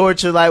got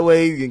tortured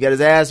lightweight, he got his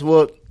ass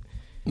whooped.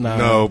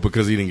 No,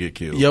 because he didn't get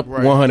killed. Yep,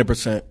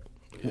 100%.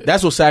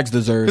 That's what Sax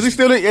deserves. Because he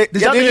still didn't. At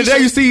the end of the day,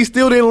 you see, he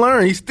still didn't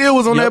learn. He still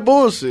was on that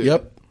bullshit.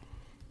 Yep.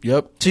 So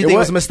you think it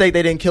was a mistake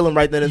they didn't kill him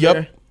right then and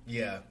there?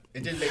 Yeah.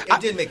 It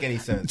didn't make any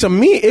sense. To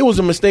me, it was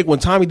a mistake when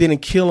Tommy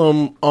didn't kill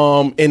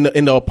him in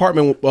the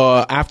apartment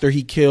after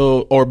he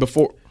killed or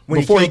before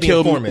he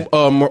killed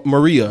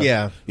Maria.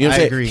 Yeah, you know what I'm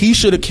saying? agree. He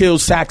should have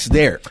killed Sax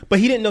there. But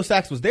he didn't know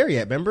Sax was there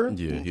yet. Remember?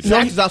 Yeah,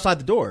 Sax was outside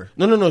the door.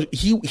 No.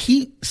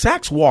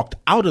 Sax walked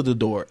out of the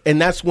door, and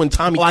that's when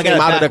Tommy I came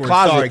got out of the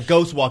closet. Sorry,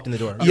 Ghost walked in the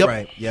door. Yep.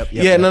 Right. Yep.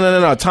 Yeah.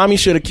 No. Tommy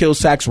should have killed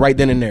Sax right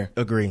then and there.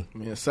 Agree.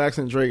 Man, Sax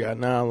and Dre got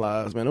 9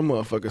 lives, man. Them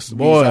motherfuckers.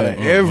 Boy,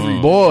 Every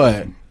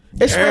boy.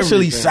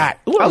 Especially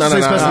Sax.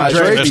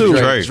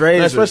 Especially Dre.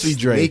 Especially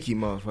Dre. Sneaky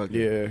motherfucker.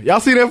 Yeah,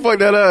 y'all see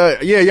that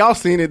y'all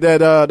seen it,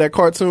 that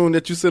cartoon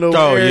that you sent over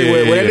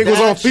there where that nigga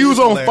was on fuse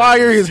on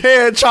fire, his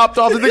head chopped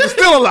off, the nigga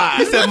still alive.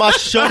 He said my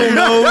shovel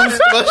nose.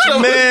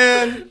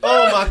 Man,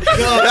 oh my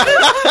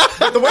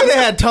god. The way they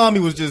had Tommy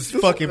was just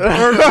fucking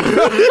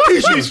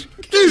perfect.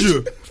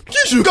 Keisha,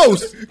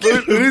 Ghost. Ghost.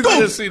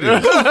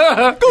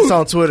 It's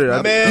on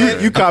Twitter.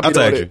 Man, you copied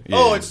on it. Yeah.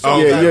 Oh, it's so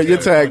you're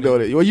tagged on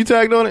it. Well, you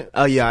tagged on it?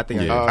 Oh yeah, I think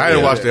I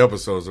didn't watch the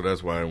episode, so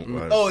that's why.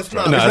 it's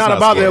not. It's not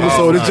about the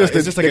episode. It's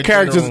just like the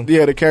characters.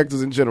 Yeah, the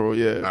characters in general.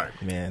 Yeah. All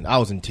right. Man, I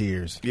was in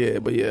tears. Yeah,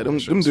 but yeah, them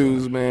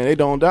dudes, man, they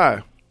don't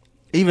die.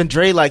 Even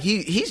Dre, like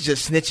he's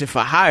just snitching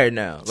for hire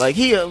now. Like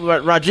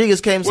Rodriguez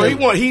came.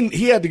 Well,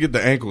 he had to get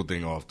the ankle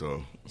thing off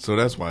though, so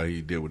that's why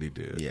he did what he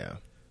did. Yeah,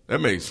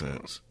 that makes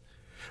sense.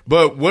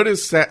 But what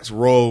is Sax's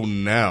role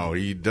now?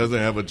 He doesn't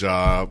have a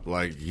job.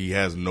 Like, he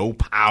has no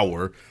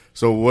power.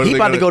 So what? He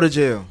about to go to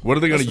jail. What are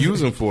they going to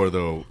use him for,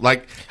 though?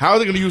 Like, how are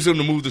they going to use him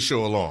to move the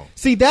show along?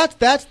 See, that's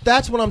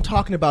what I'm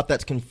talking about.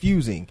 That's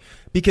confusing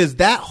because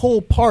that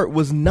whole part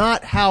was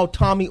not how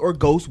Tommy or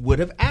Ghost would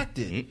have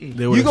acted.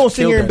 You gonna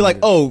sit here and be like,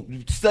 "Oh,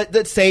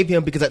 let's save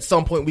him because at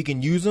some point we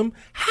can use him."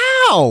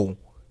 How?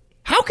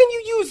 How can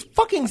you use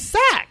fucking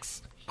Sax?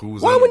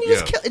 Why wouldn't you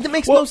just kill? It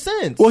makes no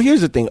sense. Well,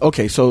 here's the thing.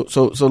 Okay, so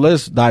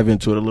let's dive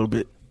into it a little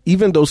bit.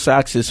 Even though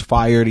Sax is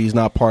fired, he's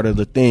not part of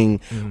the thing.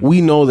 Mm-hmm.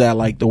 We know that,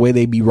 like, the way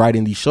they be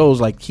writing these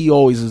shows, like, he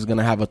always is going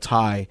to have a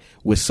tie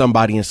with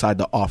somebody inside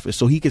the office,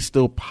 so he could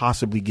still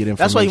possibly get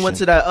information. That's why he went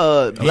to that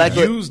black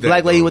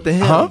lady with the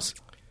hymns.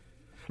 Huh?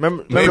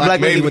 Remember black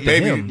lady with the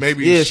hymns?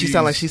 Maybe yeah, she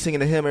sounds like she's singing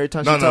the hymn every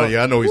time she talks.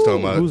 Yeah, I know what he's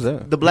talking about. Who's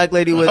that? The black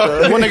lady with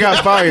the one that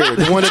got fired.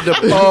 The one that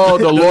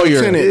the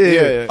lawyer.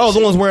 Yeah. Oh, the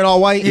one's wearing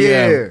all white?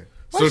 Yeah.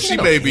 So she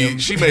may be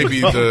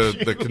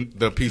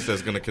the piece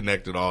that's going to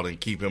connect it all and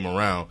keep him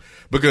around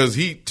because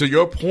to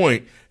your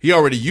point, he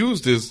already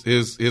used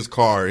his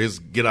car, his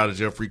get out of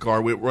jail free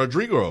card with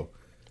Rodrigo,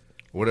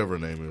 whatever her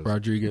name is.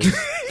 Rodriguez.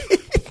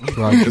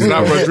 It's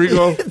not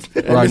Rodrigo.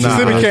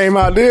 Mississippi came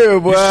out there,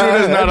 boy. You sure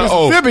there's not an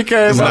O? Mississippi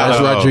came out.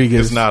 It's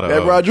Rodriguez. It's not a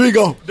That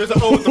Rodrigo. There's an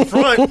O at the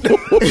front,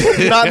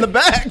 not in the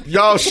back.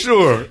 Y'all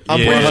sure?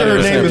 I'm pretty sure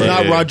her name is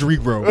not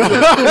Rodrigo.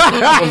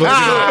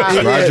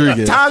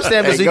 Rodriguez.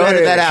 Timestamp it so you can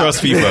edit that out.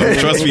 Trust FIFO.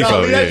 Trust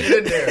FIFO. Yeah.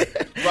 In there.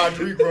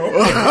 Rodrigo.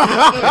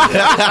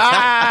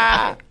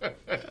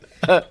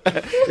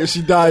 If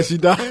she dies, she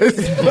dies.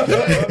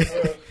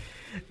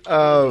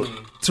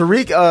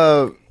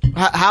 Tariq,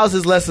 how's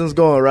his lessons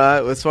going, right?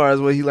 As far as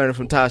what he learned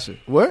from Tasha.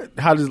 What?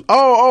 How does?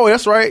 Oh,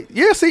 that's right.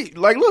 Yeah. See,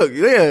 like, look,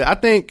 yeah. I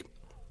think,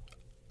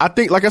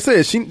 like I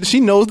said, she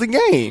knows the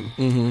game.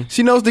 Mm-hmm.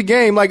 She knows the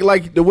game.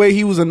 Like the way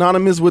he was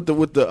anonymous with the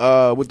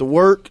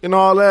work and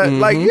all that. Mm-hmm.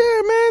 Like,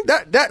 yeah,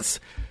 man, that's.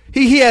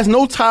 He has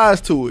no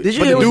ties to it. Did you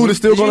but hear the dude is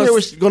still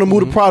gonna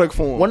move the product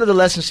for him. One of the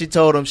lessons she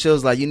told him, she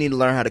was like, "You need to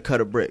learn how to cut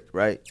a brick,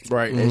 right?"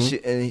 Right. And she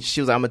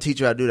was like, "I'm gonna teach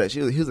you how to do that."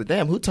 He was like,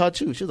 "Damn, who taught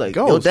you?" She was like,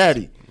 "Yo, Ghost.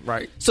 daddy."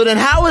 Right. So then,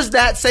 how is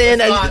that saying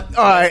that?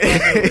 All right.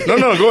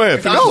 No, go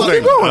ahead. Finish No, the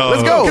keep statement. going.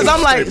 Let's go. Because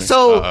I'm like,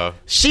 so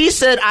she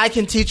said, "I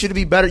can teach you to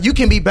be better. You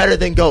can be better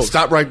than Ghost."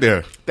 Stop right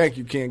there. Thank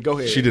you, Ken. Go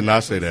ahead. She did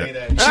not say that.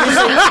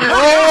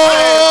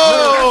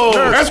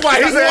 That's why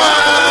he said.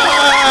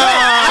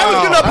 I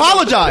was going to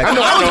apologize. I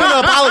was going to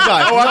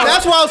apologize.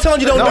 That's why I was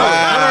telling you don't do it.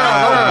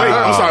 Wait,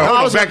 I'm sorry. Hold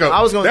on, back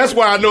up. That's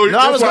why I know.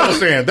 That's what I was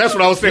saying. That's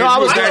what I was saying. No, I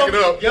She was was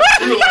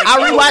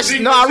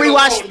backing up.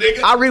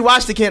 I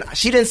rewatched the Ken.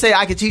 She didn't say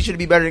I can teach you to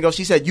be better than Ghost.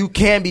 She said you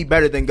can be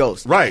better than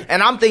Ghost. Right.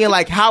 And I'm thinking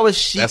like, how is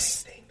she? Yeah,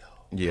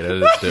 that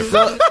is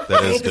different.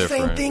 That is The same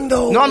different. thing,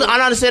 though. No, I'm not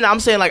understanding. I'm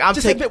saying like I'm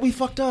Just taking. admit we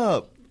fucked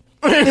up.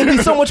 It'd be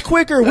so much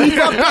quicker. We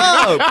fucked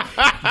up.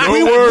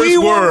 Your words we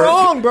were were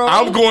wrong, bro.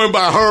 I'm going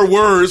by her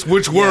words.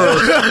 Which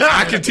words?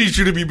 I can teach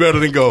you to be better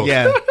than Ghost.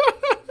 Yeah.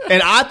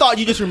 And I thought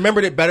you just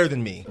remembered it better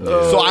than me.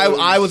 So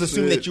I was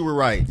assuming that you were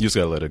right. You just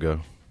gotta let it go.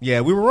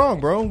 Yeah, we were wrong,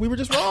 bro. We were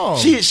just wrong.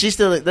 She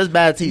still that's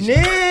bad teaching.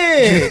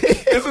 Nick.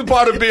 This is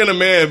part of being a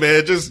man,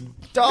 man. Just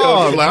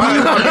Dog. like, all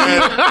right, my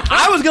man.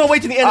 I was going to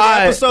wait to the end of the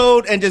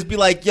episode and just be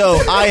like, yo,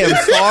 I am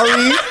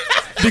sorry.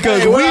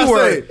 Because Hey, we what'd I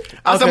were. say?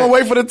 I said I'm gonna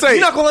wait for the tape. You're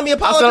not going to let me I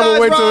apologize, said I'm gonna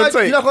wait till the Raj?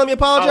 tape. You're not going to let me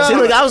apologize? See,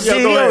 look, I was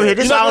sitting over here.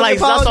 This You're not sound like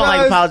gonna that sound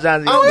like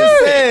apologizing. I'm just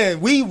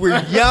saying, we were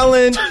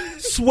yelling,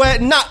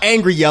 sweating, not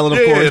angry yelling, of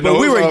Yeah, course, no, but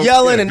we it were was,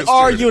 yelling yeah, and it's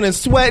arguing and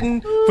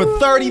sweating for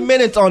 30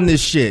 minutes on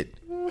this shit.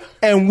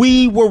 And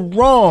we were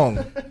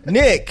wrong.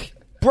 Nick.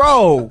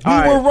 Bro, we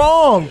were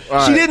wrong.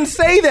 She didn't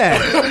say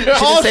that.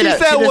 All she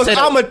said was,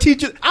 I'm a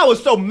teacher. I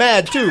was so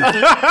mad, too. And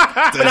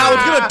I was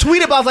going to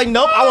tweet it, but I was like,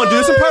 nope, I want to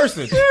do this in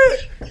person.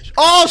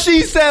 All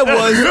she said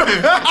was,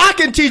 I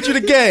can teach you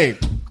the game.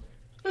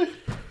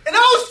 And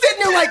I was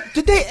sitting there like,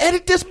 did they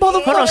edit this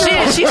motherfucker? Hold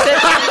on, she said.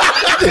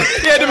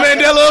 Yeah, the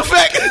Mandela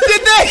effect.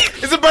 Did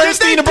they? It's a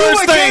Bernstein to Did they do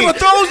what Bernstein. Game of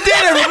Thrones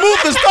did and remove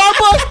the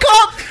Starbucks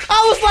cup?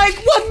 I was like,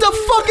 what the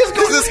fuck is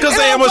going on? This is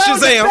Kazam or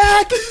Shazam.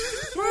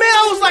 Man,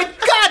 I was like,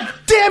 God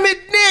damn it,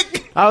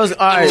 Nick. I was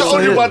all right. I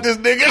told you about this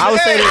nigga. I would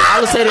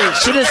say that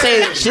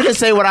she didn't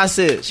say what I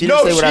said. She didn't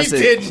No, say what I she said.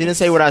 didn't. She didn't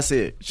say what I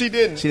said. She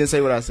didn't. She didn't say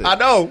what I said. I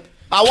know.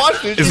 I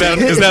watched it. Is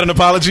that an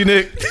apology,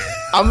 Nick?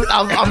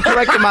 I'm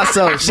correcting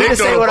myself. She Nick didn't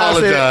say don't what I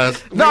apologize.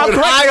 said. No, I'm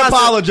correcting I myself.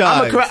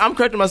 apologize. I'm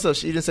correcting myself.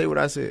 She didn't say what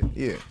I said.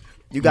 Yeah.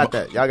 You got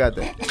that. Y'all got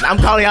that. I'm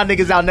calling y'all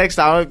niggas out next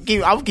time. I'm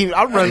listening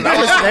to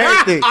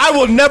everything. I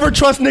will never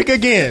trust Nick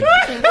again.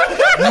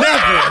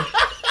 Never.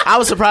 I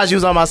was surprised you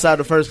was on my side in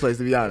the first place,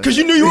 to be honest. Because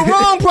you knew you were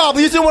wrong,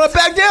 probably. You didn't want to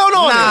back down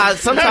on Nah, it.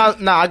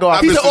 sometimes, I go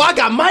out. He said, oh, I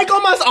got Mike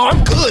on my side. Oh,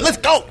 I'm good. Let's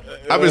go.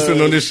 I've been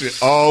sitting on this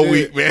shit all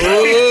week, man.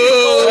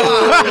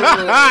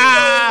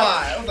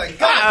 I was like,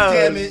 God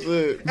damn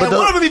it. And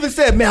one of them even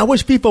said, man, I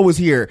wish FIFO was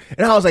here.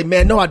 And I was like,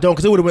 man, no, I don't,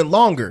 because it would have went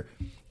longer.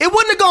 It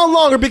wouldn't have gone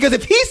longer because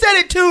if he said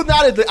it too,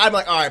 I'm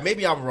like, all right,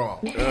 maybe I'm wrong.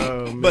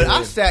 But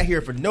I sat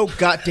here for no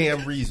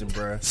goddamn reason,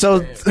 bruh. So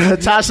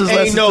Tasha's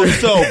Ain't no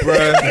so,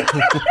 bruh.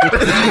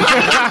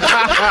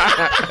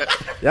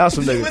 Y'all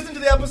some Did you niggas. listen to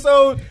the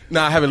episode?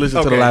 Nah, I haven't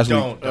listened to the last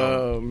week.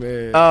 Oh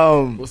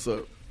man. What's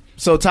up?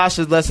 So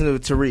Tasha's lesson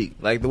to Tariq,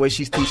 like the way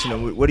she's teaching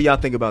him. What do y'all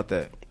think about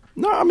that?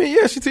 No, I mean,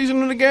 yeah, she's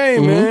teaching him the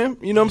game, man.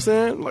 You know what I'm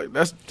saying? Like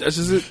that's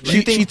just it.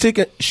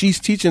 She's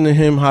teaching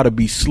him how to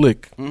be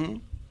slick. Mm-hmm.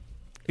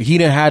 He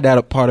didn't have that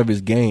a part of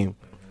his game.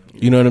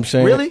 You know what I'm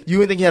saying? Really? You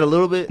didn't think he had a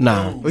little bit?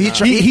 Nah. Well, he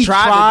tried.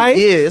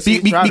 Yeah,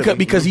 he tried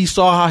because he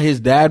saw how his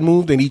dad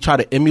moved and he tried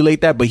to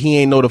emulate that, but he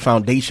ain't know the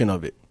foundation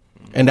of it,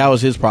 and that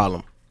was his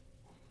problem.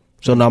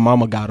 So now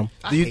Mama got him.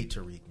 I hate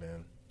Tariq,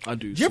 man. I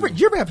do. Did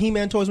you ever have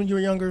He-Man toys when you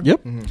were younger?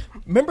 Yep.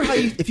 Remember how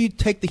if you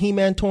take the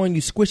He-Man toy and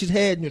you squish his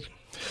head and his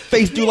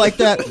face do like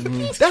that?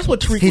 That's what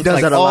Tariq He looks does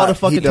like that a all lot. the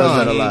fucking He does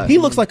time. that a lot. He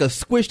looks like a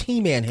squished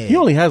He-Man head. He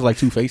only has like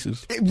 2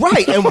 faces.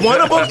 Right, and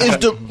one of them is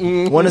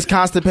the One is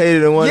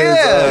constipated and one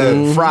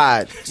is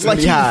fried. It's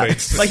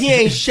like he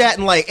ain't shat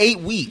in like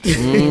 8 weeks.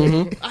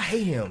 Mm-hmm. I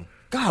hate him.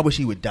 God, I wish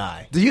he would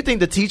die. Do you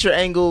think the teacher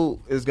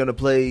angle is going to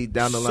play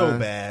down the line? So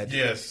bad.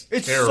 Yes.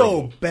 It's terrible.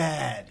 so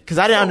bad. Because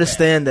I didn't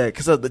understand that.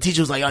 Because the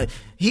teacher was like,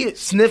 he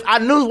sniffed. I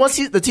knew once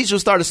the teacher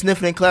started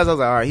sniffing in class, I was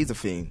like, all right, he's a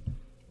fiend.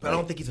 But I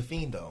don't think he's a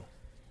fiend, though.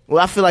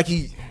 Well, I feel like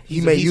he's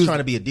trying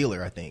to be a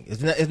dealer, I think.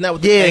 Isn't that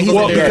what the Yeah, angle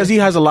Well, is there? because he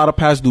has a lot of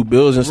past due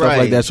bills and stuff Right.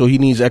 like that, so he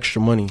needs extra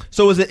money.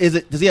 So is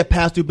it does he have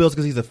past due bills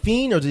because he's a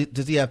fiend, or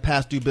does he have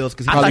past due bills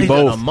because he's Probably running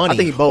both. out of money? I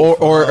think he both.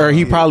 Or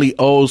he probably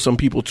owes some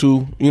people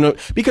too, you know,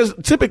 because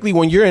typically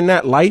when you're in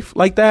that life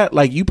like that,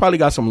 like you probably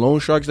got some loan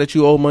sharks that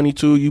you owe money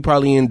to. You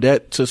probably in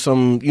debt to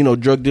some,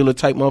 drug dealer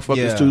type motherfuckers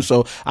Yeah. too.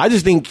 So I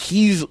just think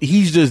he's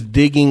just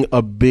digging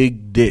a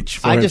big ditch.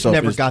 For I just himself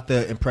never is- got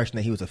the impression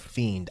that he was a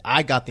fiend.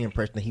 I got the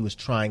impression that he was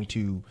trying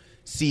to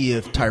see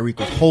if Tyreek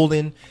was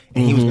holding,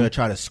 and he was going to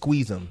try to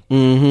squeeze him. I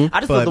just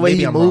But thought the way maybe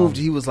he I'm moved,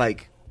 wrong.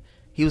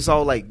 he was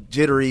all like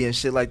jittery and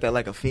shit like that,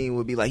 like a fiend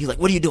would be like. He's like,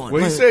 "What are you doing?"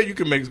 Well, he said you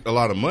can make a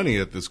lot of money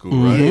at this school,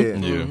 right?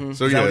 Mm-hmm.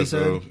 So Is that what yeah, he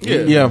so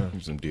said? Yeah.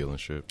 Some dealing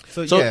shit.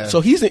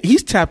 So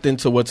he's tapped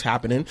into what's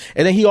happening,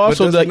 and then he but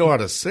also doesn't like, know how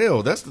to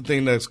sell. That's the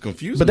thing that's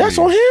confusing. but that's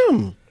me. on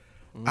him.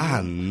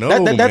 I know,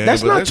 That- man.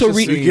 that's but not just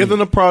Tariq. seems- Give them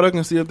the product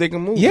and see if they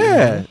can move.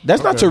 Yeah,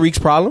 that's not Tariq's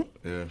problem.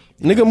 Yeah.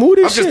 Nigga, move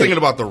this I'm just shit. thinking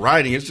about the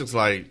writing. It's just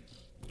like,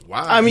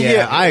 wow. I mean,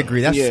 Yeah, I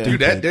agree. That's Yeah. you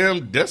stupid. that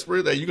damn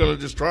desperate that you're gonna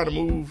just try to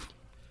move.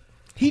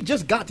 He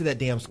just got to that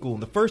damn school,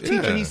 and the first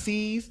teacher Yeah. he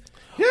sees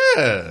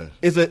Yeah.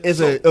 is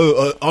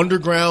a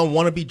underground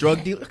wannabe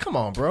drug dealer. Come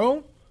on,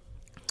 bro.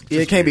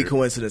 Yeah, it can't be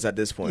coincidence at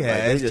this point. Yeah, Like,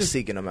 they're it's just just-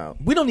 seeking him out.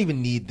 We don't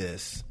even need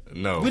this.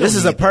 No. We This don't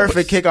is a need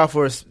perfect kickoff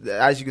for us.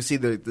 As you can see,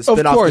 the Of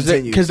spinoff course,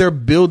 continues. because they're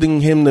building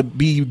him to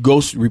be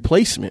Ghost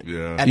replacement.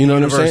 Yeah. At You the know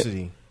what I'm saying?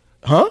 university.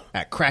 Huh?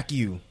 At Crack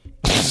U.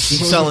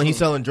 He's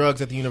selling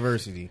drugs at the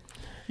university.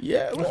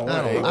 Yeah.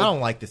 I don't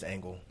like this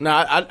angle. No,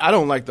 I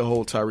don't like the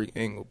whole Tyreek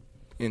angle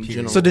in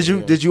general. So did you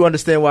Yeah. did you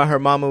understand why her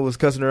mama was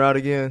cussing her out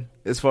again?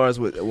 As far as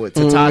with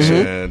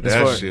Tatasha, Man, As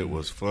that far- shit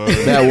was fun.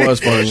 That was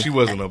fun. She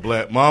wasn't a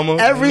black mama.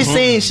 Every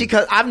scene she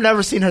cuss. I've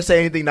never seen her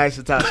say anything nice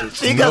to Tasha.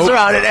 She cuss her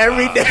out at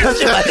every day.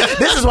 She's like,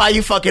 "This is why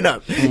you fucking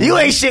up. You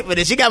ain't shit with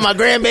it. She got my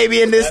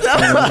grandbaby in this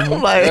stuff."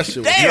 I'm like, That shit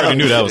was- You already damn.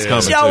 knew that was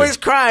coming. She too. always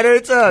crying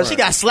every time. She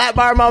got slapped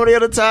by her mama the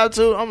other time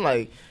too. I'm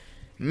like,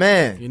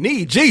 man. You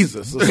need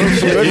Jesus. Or some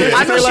shit.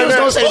 I knew she was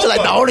gonna say she's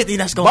like the only thing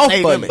that's gonna Both save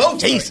of women. them.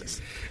 Jesus.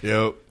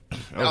 Yep.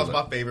 That was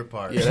my favorite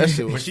part. Yeah, that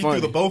shit was when she funny.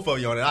 threw the both of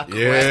you on it. I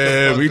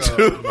Yeah, me cracked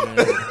the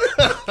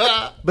fuck too.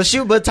 up. But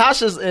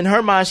Tasha's in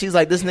her mind, she's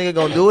like, this nigga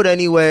gonna do it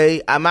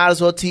anyway. I might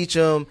as well teach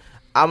him.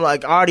 I'm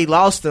like, I already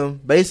lost him.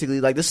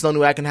 Basically, like this is the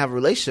only way I can have a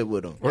relationship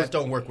with him. That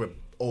don't work with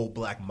old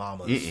black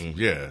mamas.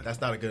 Yeah.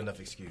 That's not a good enough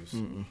excuse.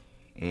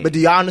 But do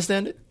y'all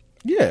understand it?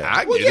 Yeah.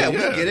 I Well, get yeah, it.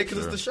 we get it 'cause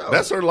it's the show.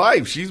 That's her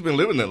life. She's been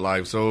living that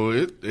life, so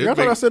it I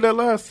thought I said that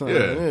last time.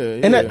 Yeah.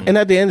 And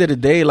at the end of the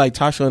day, like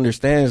Tasha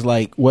understands,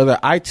 like whether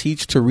I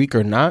teach Tariq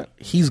or not,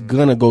 he's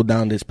gonna go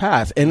down this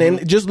path. And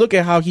then just look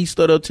at how he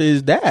stood up to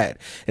his dad.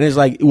 And it's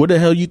like, what the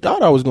hell you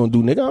thought I was gonna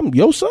do, nigga? I'm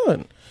your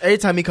son. Every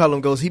time he call him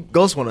Ghost,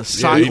 Ghost want to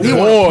sock. he He does.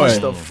 want to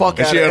punch the fuck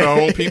And out she of had her him.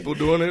 own people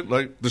doing it,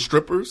 like the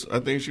strippers. I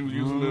think she was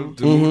using them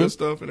to move that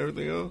stuff and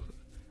everything else.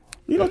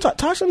 You know,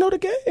 Tasha know the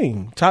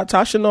game.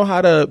 Tasha know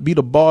how to be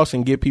the boss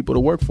and get people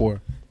to work for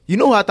her. You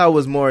know who I thought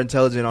was more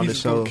intelligent on the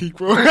show? Keep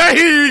rolling.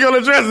 You gonna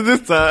address it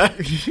this time?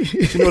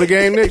 You know the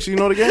game, Nick? You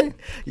know the game?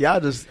 Y'all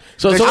just.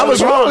 So I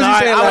was what wrong. was you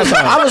saying I last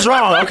time? I was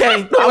wrong. Okay,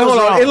 No, I was hold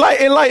on. wrong.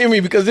 Enlighten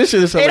me because this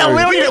shit is Hey, hilarious.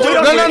 no, we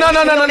don't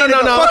need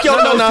to- No. Fuck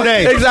your notes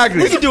today.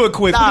 Exactly. We can do it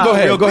quick. Nah, We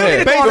can do it go real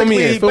ahead. quick. Fill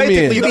me in, fill me in.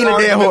 Basically, You the mean a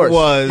dead argument horse?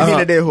 was You mean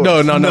a dead horse? No,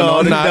 I'm not. the No,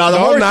 I'm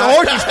horse, not. the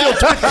horse is still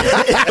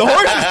twitching. The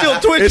horse is still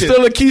twitching. It's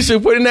still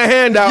Lakeisha putting that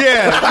hand out.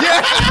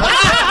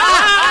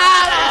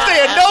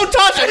 Saying no,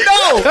 Tasha,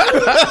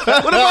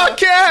 no. What about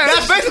Cash?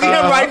 That's basically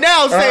him right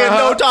now saying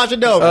no, Tasha,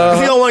 no. 'Cause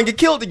he don't want to get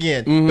killed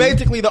again.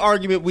 Basically, the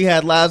argument we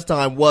had last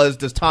time was,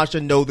 does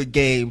Tasha know the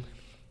game?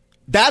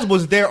 That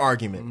was their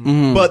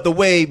argument. But the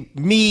way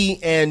me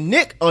and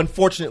Nick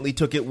unfortunately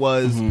took it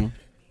was,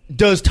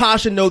 does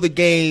Tasha know the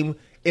game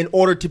in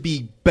order to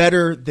be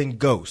better than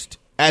Ghost?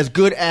 As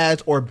good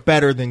as or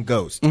better than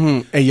Ghost?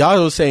 And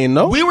y'all was saying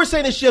no? We were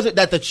saying that she doesn't,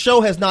 that the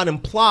show has not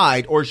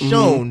implied or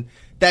shown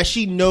that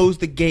she knows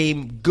the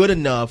game good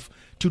enough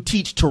to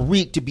teach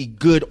Tariq to be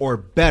good or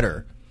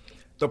better.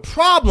 The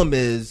problem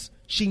is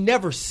she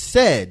never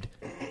said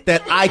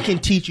that I can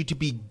teach you to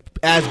be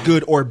as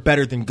good or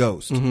better than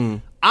Ghost.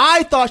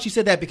 I thought she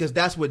said that because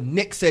that's what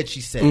Nick said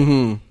she said.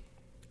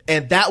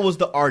 And that was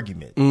the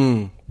argument.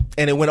 And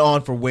it went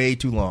on for way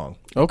too long.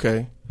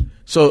 Okay.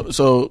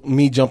 So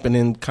me jumping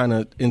in kind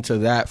of into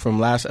that from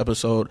last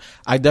episode,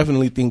 I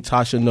definitely think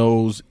Tasha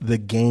knows the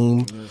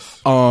game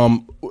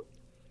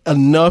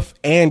enough,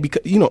 and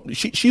because you know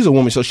she's a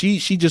woman, so she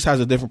just has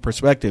a different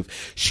perspective.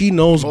 She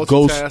knows Ghost,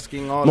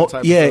 Multitasking, all that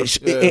type of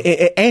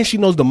stuff. and she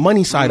knows the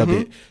money side of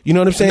it. You know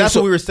what I'm saying? And that's So-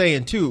 what we were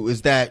saying too,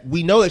 is that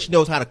we know that she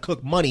knows how to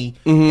cook money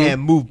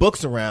and move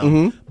books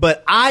around,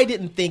 but I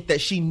didn't think that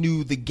she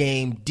knew the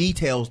game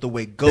details the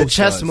way Ghost The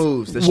chess does.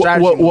 moves, the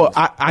strategy. Well, moves.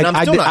 I, And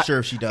I'm still I- not sure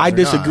if she does I or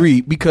disagree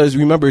because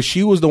remember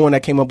she was the one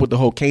that came up with the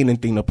whole Kanan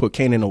thing to put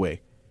Kanan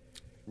away.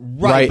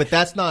 Right, but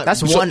that's not.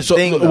 That's one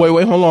thing. though.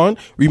 Wait, hold on.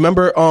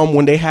 Remember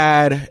when they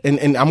had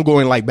and I'm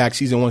going like back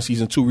season 1,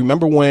 season 2.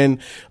 Remember when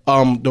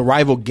the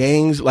rival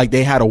gangs like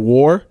they had a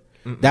war?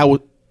 That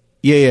was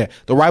yeah.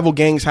 The rival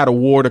gangs had a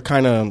war to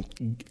kind of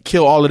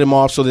kill all of them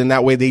off, so then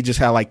that way they just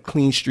had like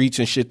clean streets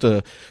and shit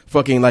to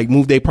fucking like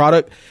move their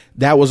product.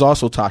 That was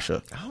also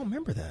Tasha. I don't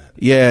remember that.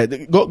 Yeah,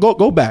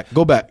 go back.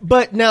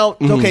 But now,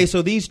 okay,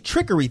 so these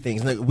trickery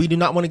things, like, we do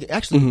not want to get.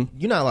 Actually,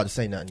 you're not allowed to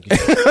say nothing.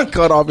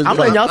 Cut off his. I'm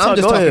letting y'all talk. I'm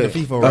just Go talking ahead. to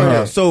FIFA right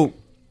now. So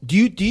Do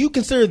you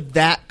consider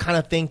that kind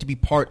of thing to be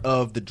part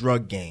of the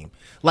drug game?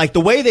 Like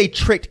the way they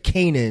tricked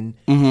Kanan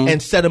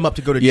and set him up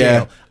to go to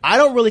jail. I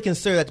don't really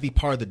consider that to be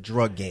part of the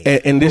drug game.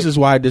 And this is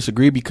why I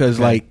disagree, because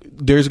like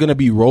there's going to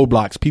be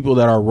roadblocks, people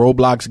that are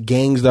roadblocks,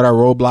 gangs that are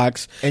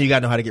roadblocks, and you got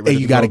to know how to get rid of them.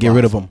 And you got to get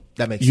rid of them.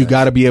 That makes you sense.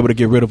 got to be able to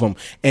get rid of them.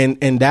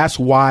 And that's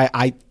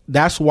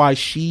why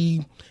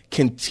she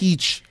can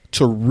teach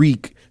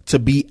Tariq to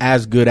be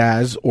as good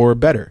as or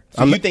better.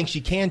 So you think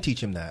she can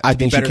teach him that? I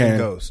think she can.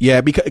 Ghost?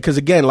 Yeah, because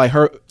again, like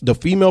the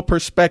female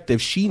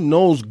perspective, she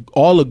knows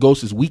all of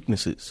Ghost's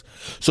weaknesses,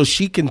 so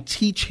she can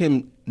teach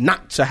him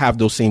not to have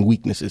those same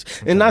weaknesses.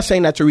 And not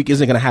saying that Tariq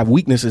isn't going to have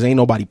weaknesses. Ain't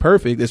nobody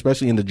perfect,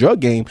 especially in the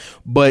drug game.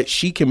 But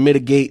she can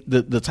mitigate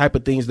the type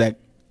of things that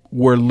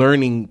were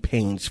learning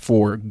pains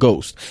for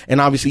Ghost, and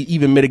obviously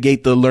even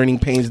mitigate the learning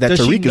pains that Tariq is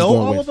going with. Does she know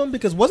all of them?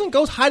 Because wasn't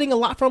Ghost hiding a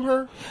lot from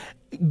her?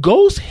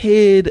 Ghost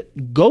hid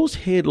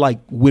like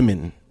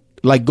women.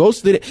 Like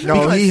Ghost did it.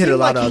 No, he hid a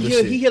lot of other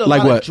shit. He hid a Like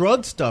lot what? of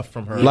drug stuff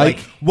from her. Like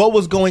what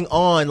was going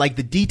on, like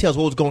the details,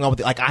 what was going on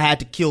with it. Like I had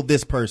to kill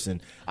this person.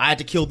 I had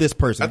to kill this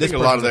person. I this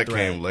think a lot of person's that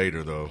threat. came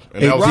later, though.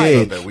 And that was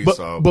stuff that we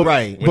saw. But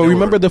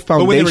remember the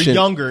foundation. But when they were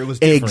younger, it was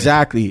different.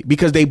 Exactly,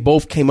 because they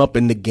both came up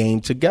in the game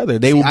together.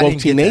 They were I both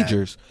didn't get that.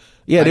 teenagers.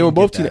 Yeah, they were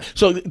both didn't get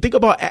teenagers. So think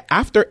about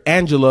after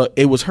Angela,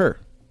 it was her.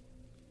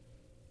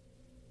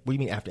 What do you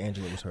mean after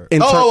Angela was her?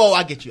 In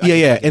I get you.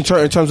 In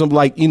terms of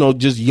like,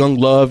 just young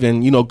love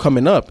and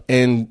coming up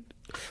and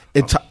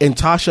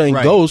Tasha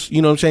and Ghost,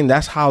 you know what I'm saying?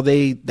 That's how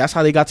they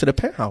got to the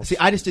penthouse. See,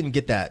 I just didn't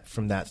get that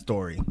from that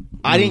story.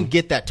 I didn't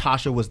get that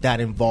Tasha was that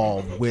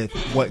involved with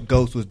what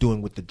Ghost was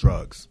doing with the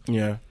drugs.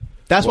 Yeah.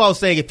 That's why I was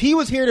saying if he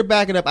was here to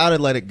back it up, I'd have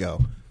let it go.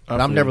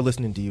 But I'm never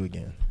listening to you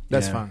again.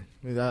 That's fine.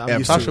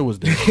 Tasha was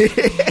there.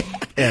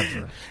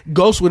 Ever.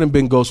 Ghost wouldn't have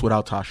been Ghost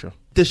without Tasha.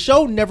 The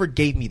show never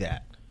gave me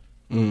that.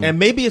 And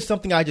maybe it's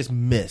something I just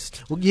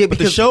missed. Well, yeah, but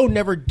the because- show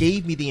never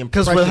gave me the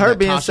impression Because with her that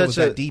being Tasha was such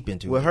that deep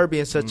into it. her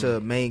being such a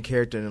main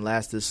character and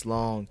last this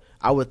long,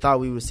 I would thought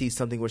we would see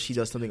something where she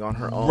does something on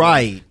her own,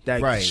 Right,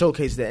 That right.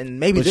 showcases that, and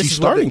maybe But this she's is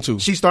what starting to.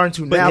 She's starting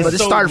to But now, it's but it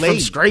so started from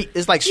late. straight.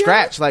 It's like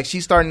scratch. Like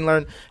she's starting to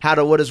learn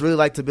what it's really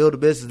like to build a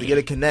business, to get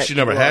a connect. She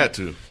never had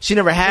to. She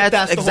never had.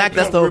 That's Exactly.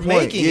 the That's the whole whole point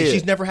we're point. making. Yeah.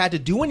 She's never had to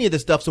do any of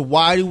this stuff, so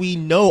why do we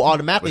know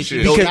automatically But she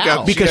shit, knows she how?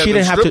 got- Because had she them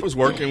didn't have to. strippers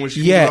working when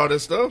she did all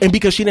this stuff. And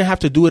because she didn't have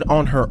to do it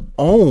on her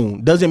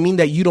own, doesn't mean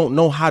that you don't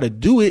know how to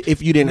do it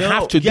if you didn't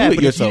have to do it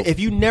but yourself.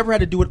 If you never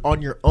had to do it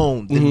on your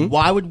own, then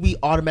why would we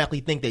automatically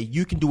think that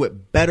you can do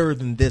it better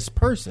than this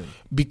person?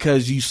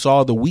 Because you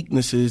saw the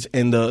weaknesses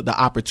and the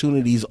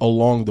opportunities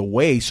along the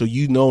way, so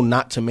you know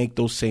not to make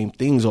those same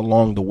things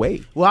along the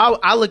way. Well,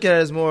 I look at it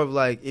as more of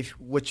like if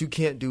what you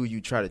can't do,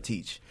 you try to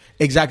teach.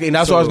 Exactly, and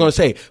that's what I was going to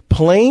say.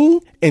 Playing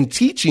and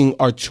teaching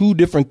are two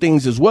different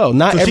things as well.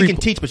 Not So every she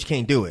can teach, but she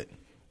can't do it.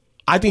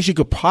 I think she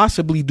could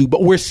possibly do,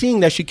 but we're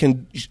seeing that she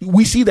can.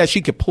 We see that she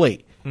could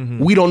play.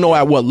 We don't know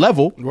at what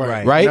level,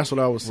 right? That's what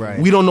I was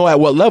saying. We don't know at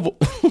what level,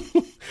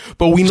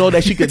 but we know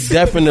that she could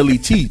definitely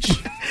teach.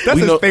 That's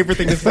We his know- favorite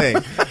thing to say.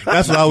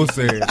 That's what I was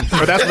saying.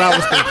 But that's what I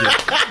was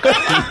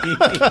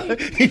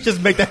thinking. He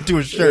just make that to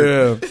a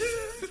shirt.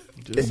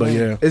 Yeah, but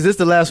yeah. Is this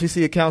the last we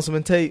see of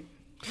Councilman Tate?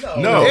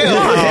 No. He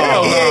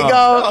ain't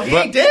go. He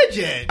ain't dead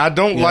yet. I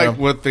don't like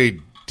what they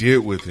did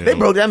with him. They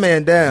broke that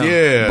man down.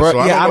 Yeah, Bro, so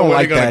I yeah, don't I know don't where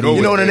like they're gonna that go either.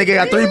 You know with when a it. nigga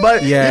got 3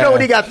 buttons? Yeah. You know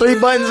when he got 3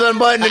 buttons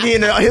unbuttoned and he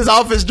in his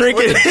office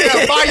drinking?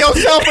 By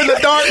yourself in the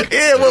dark.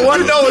 Yeah,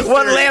 with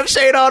one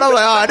lampshade on. I'm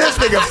like, oh, this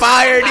nigga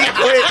fired. He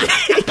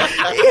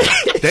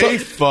quit. They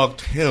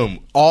fucked him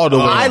All the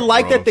way. I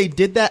like bro. that they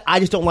did that. I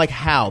just don't like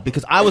how.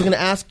 Because I was going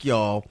to ask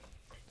y'all,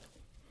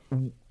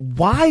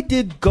 why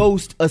did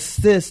Ghost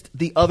assist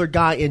the other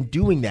guy in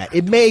doing that?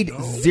 It made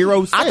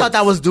zero sense. I thought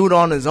that was dude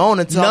on his own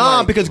until Nah, I'm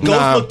like, because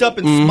Ghost looked up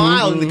and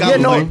smiled, and the guy yeah,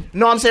 was no, like,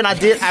 no. I'm saying I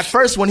did at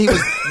first when he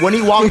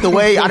walked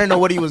away. I didn't know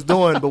what he was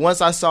doing, but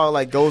once I saw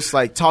like Ghost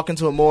like talking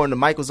to him more and the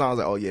mic was on, I was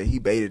like, oh yeah, he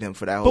baited him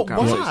for that whole but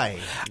conversation.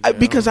 why?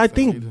 Because I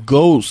think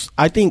Ghost,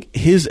 I think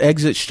his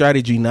exit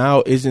strategy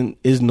now is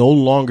no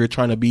longer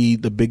trying to be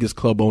the biggest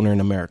club owner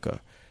in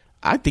America.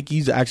 I think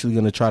he's actually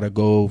going to try to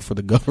go for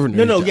the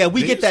governor. No, yeah,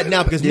 we get that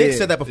now because Nick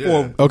said that before.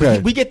 Yeah. Okay.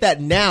 We get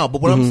that now,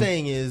 but what I'm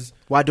saying is,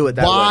 Why do it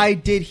that why way?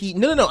 did he?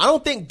 No. I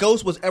don't think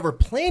Ghost was ever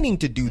planning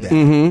to do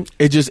that.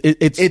 It just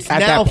it's It's at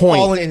now that point.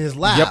 falling in his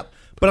lap. Yep.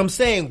 But I'm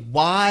saying,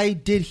 why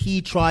did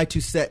he try to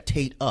set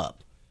Tate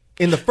up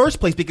in the first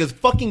place? Because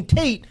fucking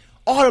Tate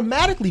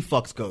automatically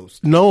fucks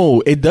Ghost.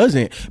 No, it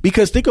doesn't.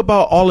 Because think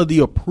about all of the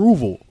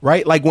approval,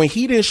 right? Like when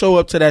he didn't show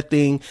up to that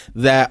thing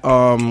that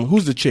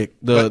who's the chick?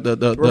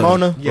 The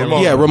Ramona?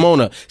 Yeah,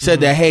 Ramona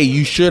said that, hey,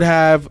 you should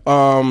have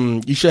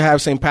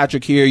St.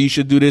 Patrick here, you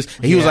should do this.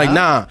 And he was like,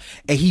 nah.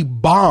 And he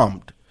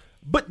bombed.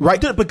 But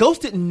but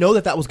Ghost didn't know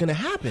that was going to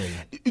happen.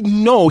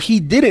 No, he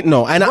didn't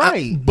know. And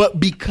Right. but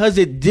because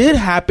it did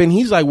happen,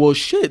 he's like, well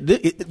shit,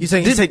 You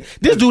saying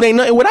this dude ain't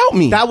nothing without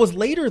me. That was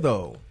later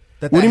though.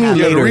 What do you mean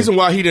Yeah, later? the reason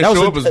why he That didn't was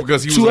show up is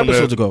because he was 2 on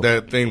episodes ago.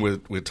 that thing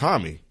with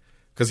Tommy.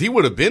 Because he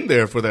would have been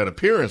there for that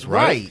appearance,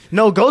 right? Right.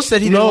 No, Ghost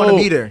said he didn't No. want to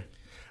be there.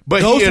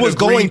 But Ghost he had was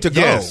agreed- going to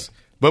go. Yes,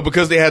 But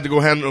because they had to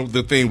go handle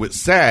the thing with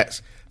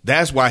Sats,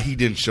 that's why he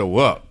didn't show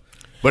up.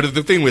 But if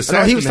the thing with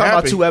Sats he was didn't talking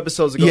happen, about 2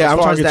 episodes ago. Yeah, as I'm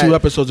far talking as 2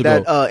 episodes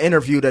ago. That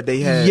interview that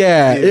they had.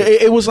 Yeah,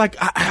 it was like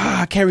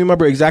I can't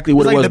remember exactly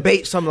what It was it like was.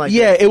 debate, something like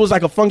yeah, that. it was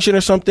like a function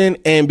or something.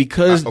 And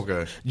because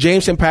Okay.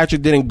 James and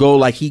Patrick didn't go,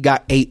 like he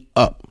got ate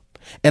up.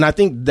 And I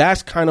think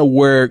that's kind of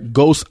where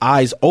Ghost's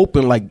eyes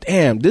open. Like,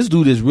 damn, this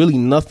dude is really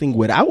nothing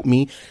without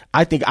me.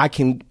 I think I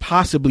can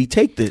possibly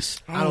take this.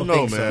 I don't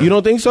know, man. You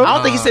don't think so? I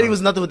don't think he said he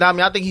was nothing without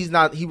me. I think he's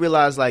not. He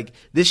realized like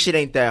this shit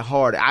ain't that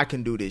hard. I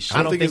can do this shit.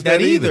 I don't think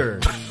that either.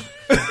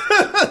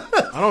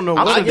 I don't know.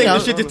 I think yeah,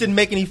 this shit just didn't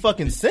make any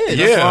fucking sense. That's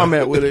where I'm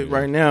at with it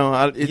right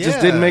now. It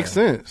just didn't make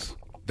sense.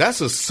 That's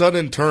a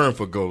sudden turn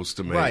for Ghost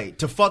to me. Right.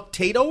 To fuck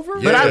Tate over?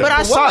 Yeah. But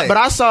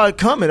I saw it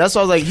coming. That's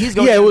why I was like, he's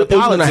going Yeah, to it was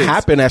going to politics.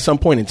 happen at some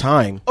point in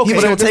time. Okay, He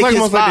was so gonna It's take like his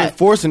almost like they're spot.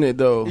 forcing it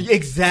though.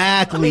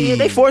 Exactly. I mean,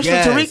 they forced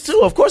Yes. Tariq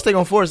too. Of course, they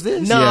gonna force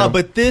this. Nah, Yeah.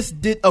 but this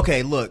did.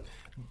 Okay, look.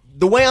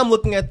 The way I'm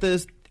looking at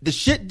this, the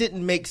shit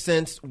didn't make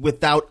sense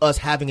without us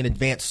having an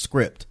advanced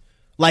script.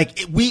 Like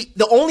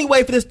the only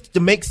way for this to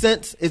make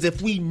sense is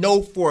if we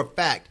know for a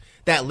fact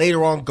that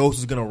later on Ghost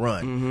is gonna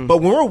run. But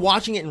when we're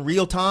watching it in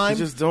real time, You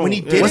just don't. when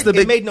he Yeah. did What's it, the it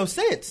big- made no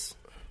sense.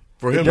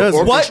 For him to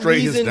doesn't. What orchestrate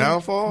his reason?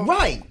 downfall?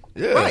 Right.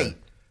 Yeah. Right.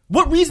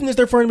 What reason is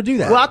there for him to do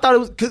that? Well, I thought it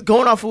was 'cause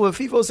going off of what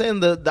FIFO was saying.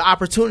 The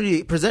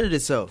opportunity presented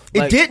itself. it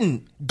Like,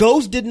 didn't.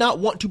 Ghost did not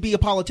want to be a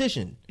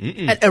politician.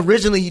 and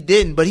originally, he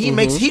didn't, but he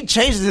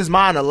changes his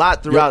mind a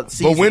lot throughout the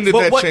season. But when did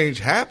But that what- change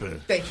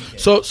happen? Thank you.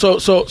 Ken.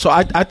 So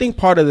I think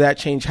part of that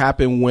change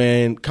happened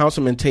when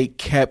Councilman Tate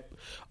kept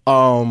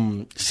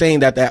saying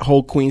that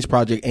whole Queens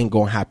project ain't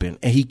gonna happen,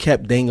 and he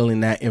kept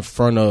dangling that in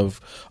front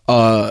of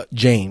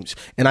James,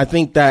 and I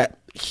think that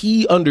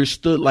he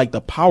understood like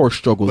the power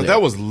struggle But there.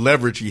 that was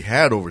leverage he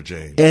had over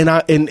James.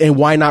 and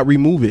why not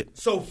remove it?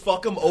 So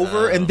fuck him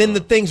over, and then the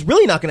thing's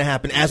really not going to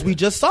happen, as we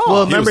just saw.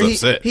 Well, He remember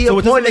was upset. he So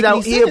it doesn't appointed make that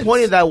any he sense.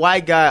 appointed that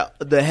white guy,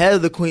 the head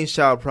of the Queen's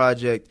Child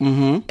Project,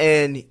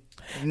 and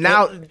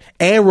now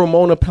And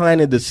Ramona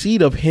planted the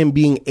seed of him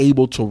being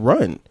able to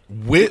run.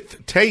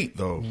 With Tate,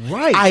 though.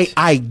 right.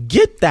 I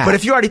get that, but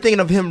if you're already thinking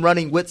of him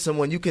running with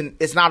someone, you can.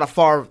 It's not a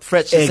far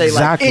fetch to say like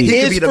Exactly. it he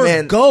is could be the for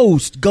man.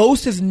 Ghost.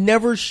 Ghost has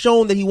never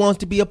shown that he wants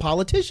to be a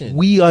politician.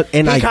 we and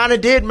He I kind of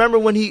did. Remember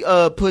when he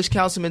pushed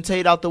Councilman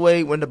Tate out the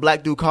way when the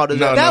black dude called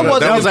it up? That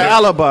wasn't- That was an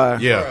alibi.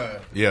 Yeah,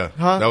 yeah.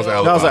 Huh? That was an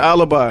alibi. That was an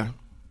alibi.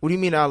 What do you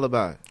mean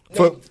alibi?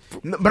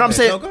 But I'm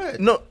saying No, go ahead.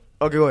 no.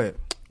 Okay, go ahead.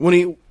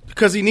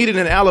 Because he needed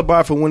an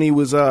alibi for when he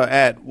was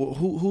at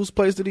whose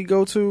place did he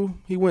go to?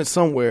 He went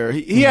somewhere.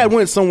 He had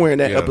went somewhere in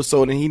that Yeah.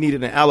 episode, and he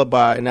needed an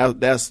alibi, and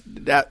that's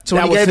that. So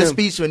that when he was gave the him.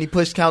 speech when he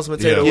pushed Councilman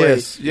Tate Yeah. away,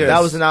 Yes, yes.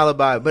 that was an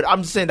alibi. But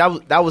I'm just saying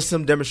that was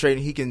him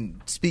demonstrating he can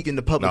speak in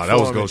the public. No, that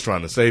was forum. Ghost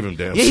trying to save him,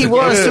 damn. Yeah, he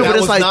was too. That But it's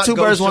was like not two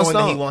Ghost birds, one showing that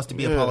stone. he wants to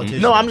be a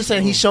politician. No, I'm just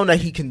saying he's shown that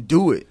he can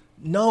do it.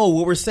 No,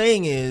 what we're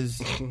saying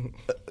is,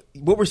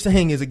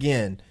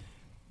 again,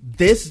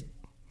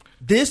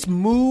 this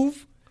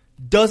move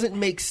doesn't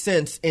make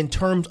sense in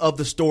terms of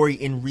the story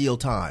in real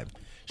time.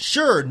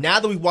 Sure, now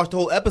that we've watched the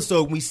whole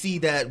episode, we see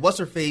that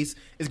What's-Her-Face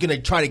is going to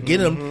try to get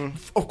him.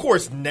 Of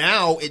course,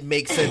 now it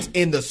makes sense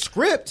in the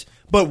script,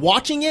 but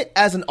watching it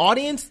as an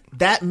audience,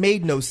 that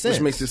made no sense.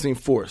 Which makes it seem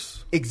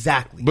forced.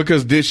 Exactly.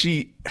 Because did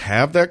she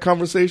have that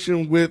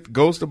conversation with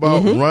Ghost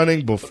about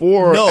running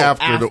before or No,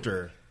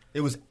 after? It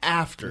was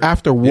after.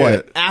 after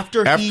what? Yeah.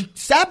 After he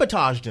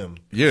sabotaged him.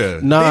 Yeah.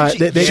 Nah,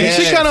 Then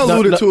She kind of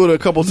alluded to it a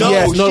couple times.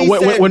 Yes, no, she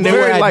when- said when they were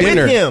very at with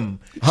dinner. him.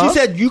 Huh? She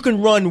said you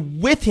can run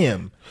with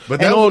him. But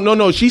And that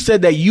no. She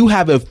said that you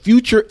have a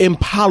future in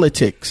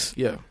politics.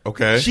 Yeah.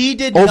 okay. She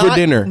did Over not,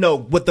 dinner. No,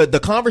 what the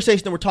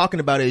conversation that we're talking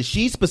about is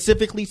she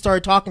specifically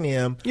started talking to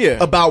him Yeah.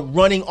 about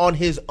running on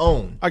his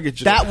own. I get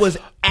you. That was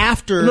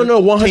after No,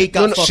 100. Tate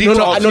got fucked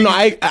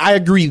up. I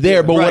agree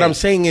there. But Right. what I'm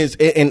saying is,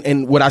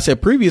 and what I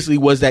said previously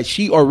was that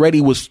she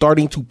already was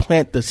starting to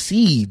plant the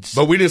seeds.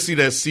 But we didn't see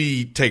that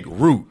seed take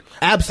root.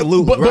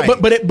 Absolutely.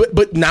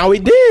 But now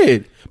it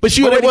did. But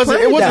she But already it wasn't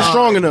planted that.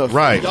 strong enough.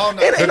 Right.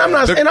 And I'm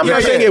not Yeah,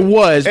 saying it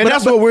was. And but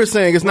that's but- what we're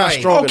saying. It's not Right.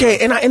 strong Okay,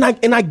 enough.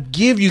 and I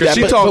give you 'Cause that.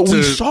 she But talked we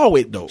to- saw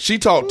it though. She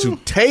talked to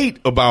Tate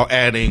about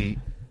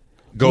adding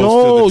Ghost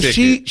No, to the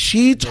ticket.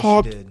 she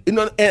talked. did.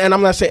 And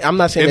I'm not saying In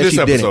that this she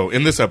episode, didn't.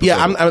 in this episode.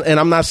 Yeah,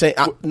 I'm not saying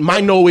my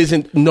no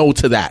isn't no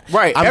to that.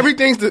 Right. I'm-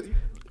 Everything's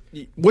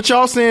what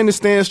y'all saying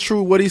stands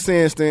true. What he's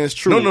saying stands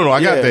true. No,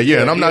 I got that.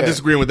 Yeah, and I'm not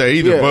disagreeing with that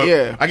either. Yeah, but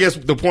yeah. I guess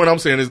the point I'm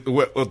saying is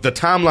the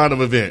timeline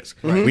of events.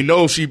 We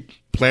know she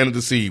planted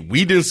the seed.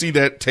 We didn't see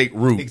that take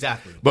root.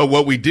 Exactly. But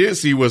what we did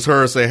see was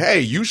her say, "Hey,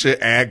 you should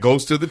add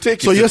Ghost to the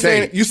ticket." So to you're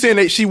Tate." saying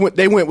that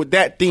they went with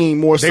that theme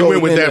more. They so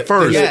went with than that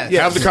first. Yes.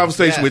 Have the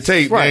conversation with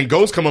Tate. Right. Then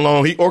Ghost come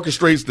along. He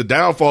orchestrates the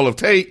downfall of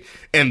Tate.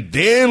 And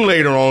then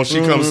later on, she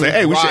comes and say,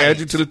 hey, we should Right. add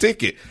you to the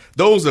ticket.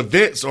 Those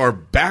events are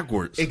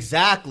backwards.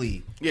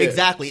 Exactly. Yeah.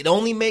 Exactly. It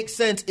only makes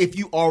sense if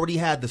you already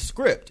had the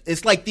script.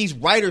 It's like these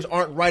writers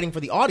aren't writing for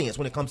the audience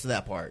when it comes to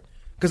that part.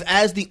 Because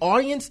as the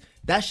audience,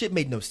 that shit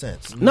made no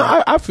sense. No,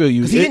 I feel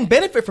you. Because he didn't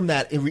benefit from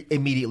that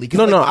immediately.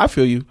 No, I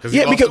feel you.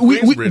 Yeah, because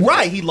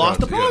he lost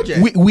the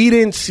project. We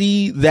didn't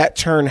see that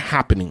turn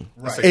happening.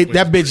 Right.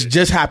 That bitch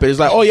just happened. It's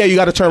like, oh yeah, you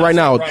got to turn right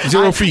now.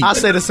 0 feet. I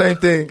say the same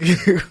thing.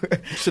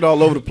 Shit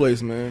all over the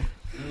place, man.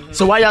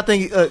 So why y'all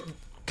think?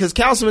 Because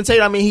Councilman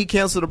Tate, I mean, he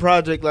canceled the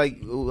project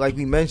like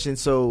we mentioned.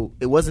 So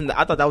it wasn't.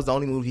 I thought that was the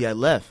only movie he had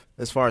left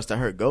as far as to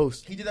hurt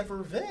Ghost. He did that for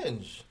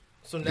revenge.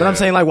 So now, but I'm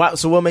saying, like, why?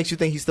 So what makes you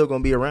think he's still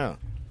going to be around?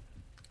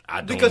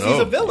 Because he's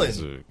a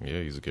villain.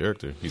 He's a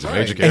character. He's a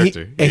major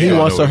character. And he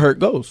wants to hurt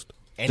Ghost,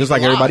 just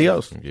like everybody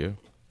else. Yeah.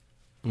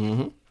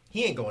 Mm-hmm.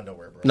 He ain't going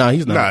nowhere, bro. No,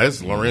 he's not. Nah,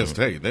 it's Lorenz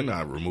Tate. They're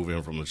not removing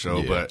him from the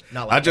show. But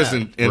Not like I just,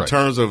 that. in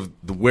terms of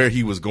where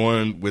he was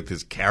going with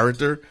his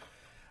character,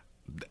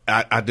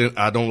 I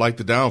don't like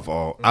the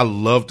downfall. I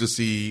love to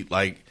see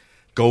like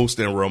Ghost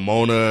and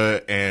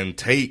Ramona and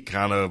Tate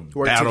kind of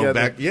Work battle together.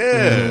 back.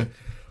 Yeah.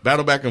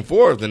 Battle back and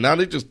forth, and now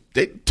they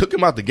took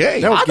him out the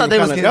game. I thought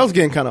That was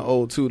getting kind of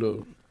old too,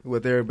 though.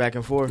 With their back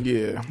and forth.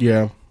 Yeah.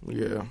 Yeah.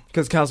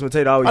 Because Councilman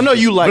Tate always. I know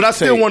you like, but I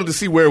still Tate. wanted to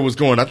see where it was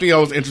going. I think I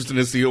was interested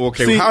to see,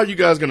 okay, how are you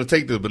guys going to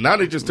take this? But now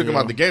they just took him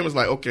out the game. It's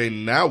like, okay,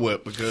 now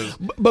what? Because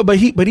But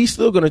he's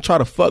still gonna try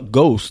to fuck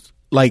Ghost.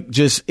 Like,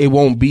 just it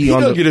won't be he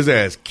on gonna the. get his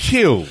ass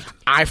killed.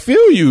 I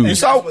feel you. You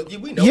saw,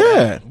 We know Yeah.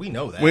 that. We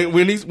know that.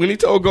 when he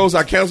told Ghost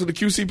I canceled the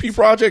QCP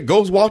project,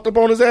 Ghost walked up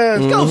on his ass.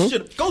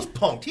 Ghost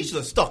punked. He should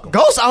have stuck him.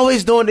 Ghost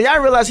always doing that.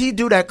 Y'all realize he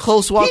do that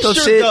close walk He up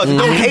sure shit. does. I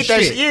Don't hate do that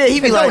shit. shit. Yeah, he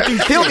be He like,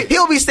 don't do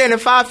he'll be standing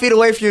 5 feet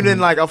away from you. Then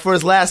like for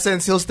his last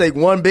sentence, he'll take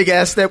one big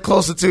ass step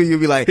closer to you.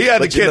 Be like, He had to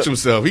but you catch know-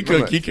 himself. He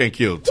can't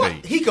kill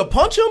Tate. He could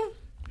punch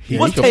him?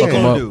 What's he can Tate fuck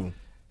him gonna up. do?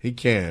 He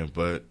can,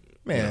 but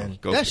Man,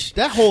 Ghost-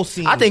 that whole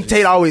scene. I think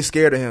Tate always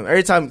scared of him.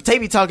 Every time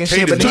Tate be talking Tate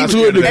shit, is but not he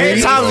scared of every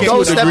Tate. time Tate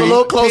Ghost is step a not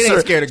little Tate ain't closer,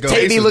 scared of Ghost.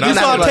 Tate be Tate is looking You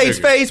not saw at him scared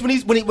like, Tate's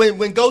face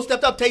when Ghost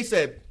stepped up. Tate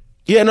said,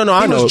 Yeah, no,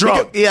 I he know. was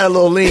drunk. He had a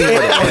little lean.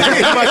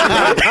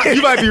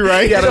 You might be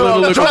right. He had a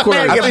little Drunk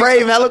man quirk. get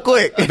brave hella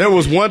quick. There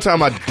was one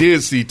time I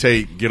did see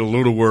Tate get a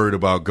little worried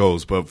about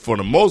Ghost, but for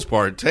the most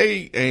part,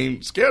 Tate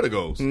ain't scared of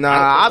Ghost.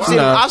 Nah,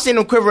 I've seen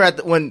him quiver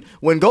at when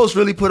Ghost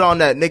really put on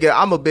that nigga.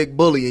 I'm a big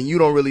bully, and you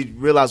don't really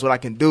realize what I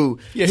can do.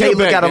 Yeah, Tate he'll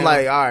look back at him down.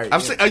 like, all right.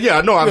 I've seen, I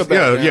know, He'll back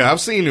down.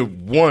 I've seen it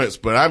once,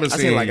 but I haven't I've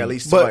seen seen like at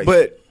least twice.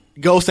 But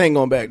Ghost ain't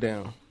gonna back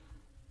down.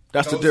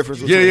 That's the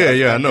difference.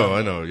 Yeah, I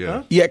know,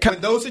 yeah. Yeah, when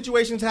those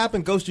situations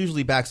happen, Ghost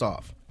usually backs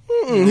off.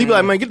 He be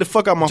like, man, get the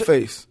fuck out my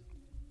face.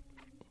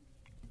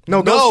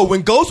 No,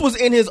 when Ghost was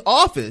in his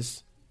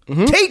office,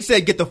 Tate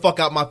said, "Get the fuck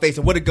out my face."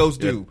 And what did Ghost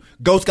do?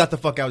 Ghost got the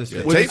fuck out of his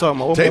face. What you talking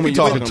about? What Tate moment be you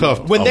talking talking tough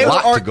about? When a they were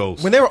lot to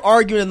Ghost. when they were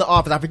arguing in the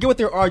office, I forget what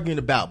they were arguing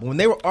about. But when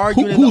they were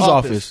arguing in whose the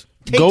office?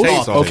 Tate's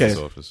Ghost? office.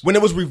 Okay. When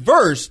it was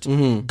reversed,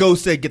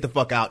 Ghost said, "Get the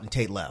fuck out," and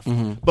Tate left.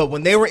 But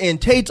when they were in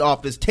Tate's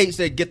office, Tate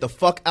said, "Get the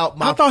fuck out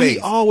my I thought face." he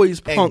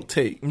always And- punked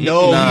Tate.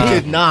 No, he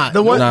did not.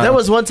 The one Nah. there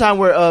was one time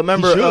where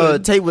remember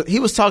should. Tate he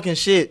was talking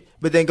shit,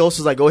 but then Ghost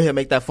was like, "Go ahead,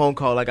 make that phone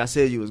call, like I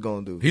said you was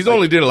gonna do." He's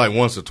only did it like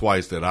once or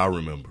twice that I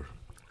remember.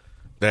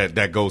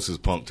 That Ghost is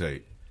punk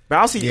Tate. But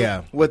I'll see.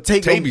 Yeah. what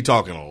Tate Tate be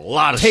talking a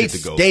lot of Tate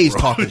shit to Ghost. stays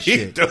bro. talking He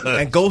shit, does.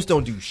 and Ghost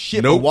don't do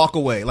shit Nope. but walk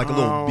away like a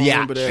little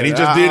remember biatch. that. And he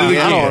just did it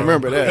again. I don't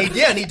remember that.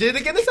 Yeah, and he did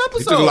it again this He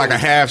episode. took like a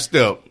half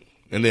step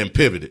and then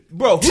pivoted.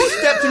 Bro, who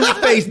stepped in your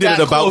face that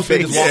it about close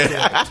and just face.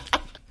 walked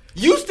away?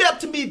 You step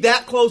to me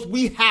that close,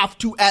 we have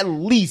to at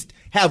least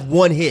have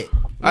one hit.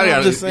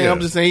 I'm just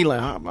saying. He like,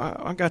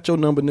 I got your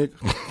number, nigga.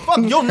 Fuck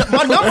your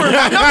my number is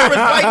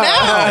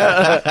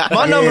right now.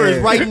 My number is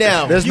right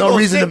now. There's You no gonna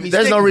reason. stick me,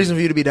 There's stick no me. reason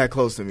for you to be that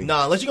close to me.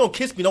 Nah, unless you're gonna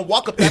kiss me, don't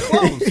walk up that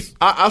close.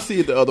 I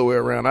see it the other way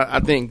around. I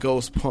think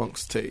Ghost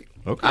punks Tate.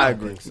 Okay. I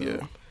agree. So. Yeah.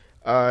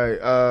 All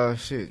right.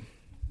 Shit.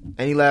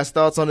 Any last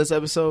thoughts on this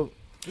episode?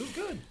 It was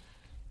good.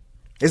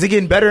 Is it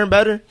getting better and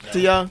better to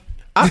y'all?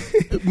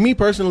 Me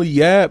personally,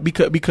 yeah,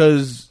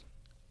 because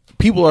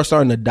people are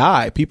starting to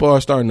die. People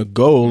are starting to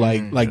go.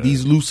 Like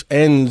these loose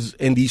ends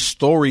and these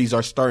stories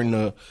are starting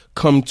to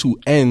come to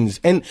ends.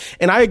 And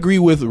I agree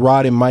with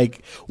Rod and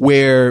Mike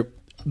where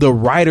the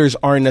writers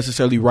aren't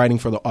necessarily writing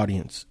for the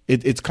audience.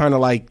 It's kind of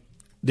like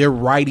they're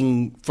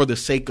writing for the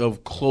sake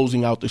of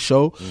closing out the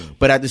show.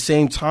 But at the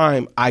same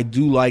time, I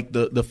do like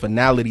the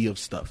finality of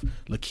stuff.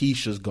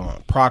 Lakeisha's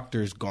gone.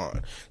 Proctor's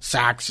gone.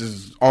 Sax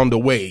is on the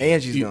way.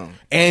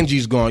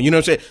 Angie's gone. You know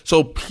what I'm saying?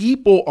 So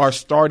people are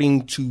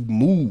starting to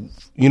move.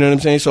 You know what I'm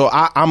saying? So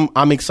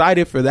I'm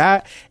excited for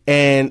that.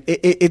 And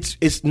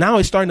it's now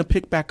it's starting to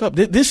pick back up.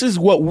 This is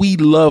what we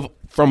love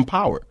from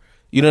Power.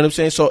 You know what I'm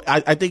saying? So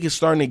I think it's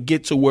starting to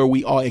get to where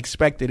we all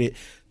expected it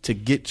to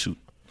get to.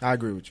 I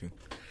agree with you.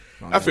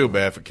 I feel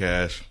bad for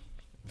Cash.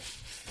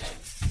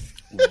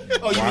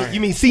 Oh, you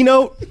mean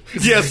C-Note?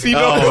 Yeah,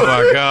 C-Note. Oh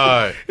my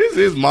God.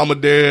 His mama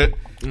dead,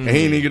 and he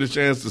didn't even get a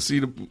chance to see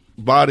the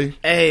body.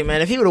 Hey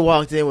man, if he would have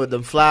walked in with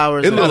them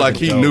flowers, It looked like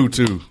he knew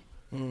too.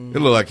 It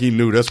looked like he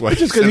knew. That's why he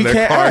Just just 'cause in he that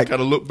can't car and act.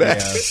 kind of looked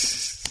back.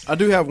 I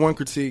do have one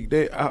critique.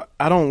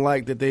 I don't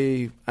like that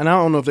and I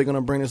don't know if they're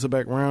gonna bring this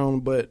back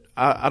around, but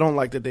I don't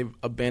like that they've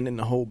abandoned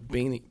the whole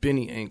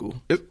Benny angle.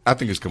 I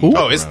think it's coming.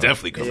 Oh, it's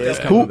definitely coming. Yeah,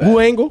 back. Who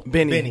angle?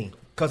 Benny.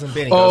 Cousin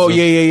Benny. Oh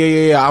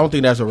yeah. I don't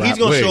think that's a wrap. He's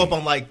gonna Wait. show up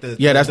on like the.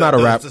 Yeah, that's not a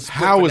wrap. split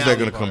How is that finale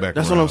going to come part. back?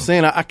 That's around? what I'm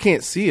saying. I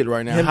can't see it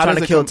right now. Him How trying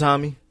does to it kill come-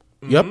 Tommy.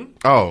 Yep.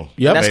 Oh,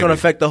 Yep. That's maybe. going to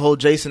affect the whole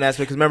Jason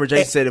aspect. Because remember,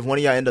 Jason said if one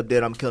of y'all end up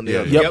dead, I'm killing the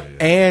other. Yep.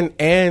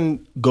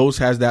 And Ghost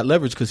has that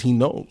leverage because he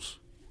knows.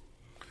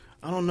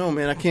 I don't know,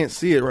 man. I can't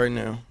see it right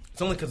now.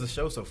 It's only because the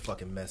show's so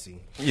fucking messy.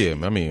 Yeah,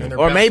 I mean, And they're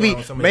Or bouncing maybe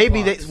around so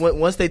many they, plots.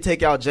 once they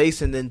take out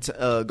Jason, then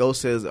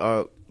Ghost says,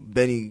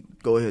 Benny,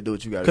 go ahead, do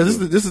what you got to Because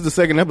do. this is the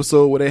second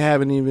episode where they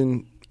haven't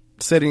even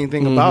said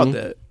anything about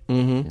that.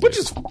 Which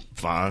is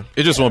fine.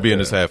 it just won't be in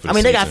this half of the I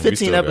mean, they got season. We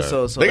 15 still got-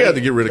 episodes. So They got to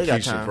get rid of they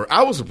got Keisha time. first.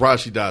 I was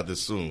surprised she died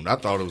this soon. I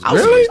thought it was I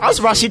was, gonna be I was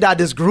surprised she died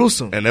this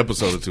gruesome. an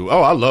episode or two.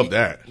 Oh, I love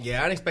that. Yeah,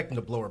 I didn't expect him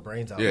to blow her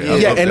brains out. Yeah. Yeah, I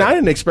love and that. I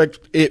didn't expect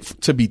it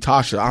to be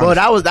Tasha. But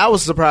Honestly. that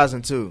was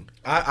surprising too.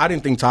 I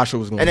didn't think Tasha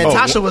was going And to then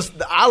Tasha was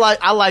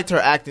I liked her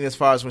acting as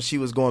far as when she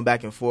was going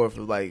back and forth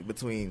like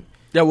between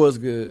That was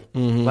good.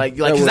 like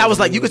because that was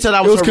like you could tell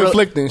that It was was her real-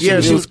 conflicting.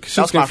 Yeah, She she was- was she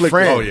that was was my conflicted.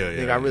 friend. Oh, yeah, I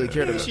think yeah, I really yeah.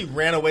 cared about. She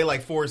ran away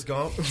like Forrest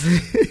Gump.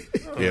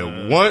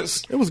 Yeah,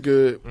 once It was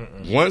good.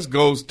 once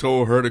Ghost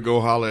told her to go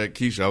holler at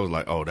Keisha, I was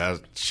like, oh,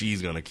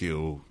 she's gonna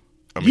kill.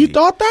 I mean, You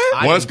thought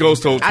that? Once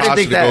Ghost told I Tasha didn't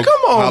think to that. go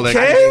Come on, holler at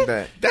Ken. Keisha, I didn't think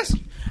that. That's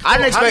I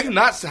didn't how do expect. you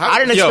not. How, I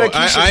didn't Yo, expect.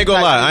 Keisha I ain't to gonna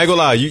be lie. back. I ain't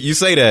gonna lie. You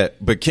say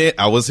that, but Ken,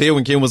 I was here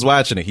when Ken was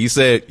watching it. He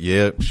said,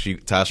 "Yeah,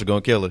 Tasha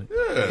gonna kill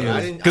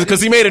her." Because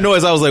he made a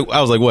noise. I was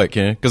like, what,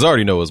 Ken? Because I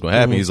already know what's gonna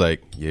happen. He's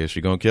like, "Yeah, she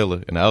gonna kill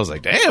her," and I was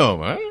like, "Damn, all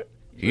right."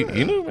 He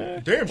knew,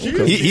 man. Damn, she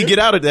He get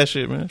out of that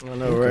shit, man. I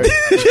know, right?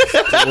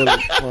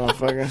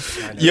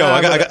 Motherfucker. Yo,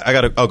 I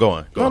got. Oh, go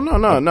on. Go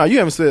on. No. You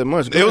haven't said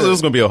much. It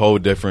was gonna be a whole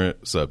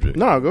different subject.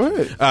 No, go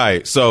ahead. All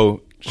right,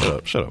 so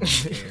shut up.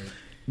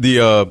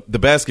 The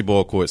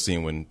basketball court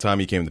scene when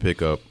Tommy came to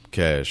pick up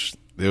Cash,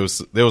 there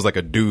was like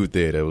a dude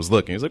there that was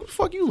looking. He's like, "What the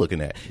fuck you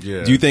looking at?"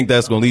 Yeah. Do you think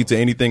that's gonna lead to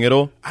anything at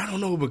all? I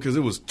don't know because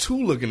it was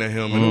two looking at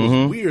him and it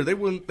was weird.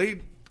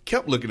 They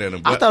kept looking at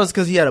him. I But thought it was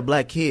because he had a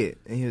black kid.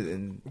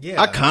 And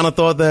Yeah. I kind of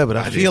thought that, but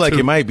I feel like too.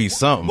 it might be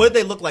something. What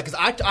did they look like?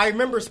 Because I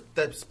remember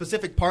that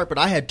specific part, but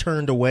I had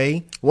turned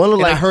away. One looked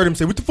and I like- heard him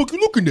say, "What the fuck you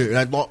looking at?"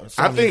 And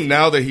I think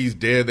now that he's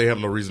dead, they have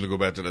no reason to go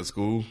back to that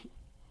school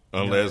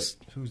unless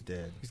who's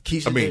dead?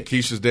 Keisha. I mean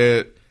Keisha's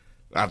dead.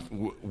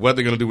 What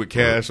they're gonna do with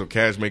Cash, or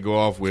Cash may go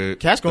off with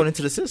Cash going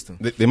into the system.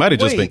 They might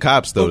have just been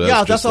cops though.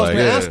 Yeah, that's just what I was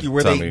going to like, ask you.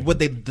 Were Tommy.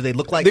 did they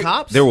look like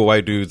cops? There were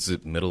white dudes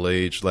at middle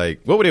age.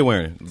 Like, what were they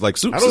wearing? Like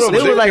suits. I don't know, They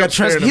but look like a kept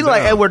trench. staring He him looked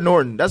like down. Edward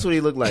Norton. That's what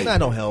he looked like. that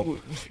don't help.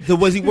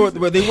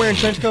 Were they wearing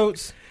trench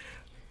coats?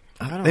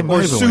 They Or might have been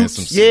wearing suits.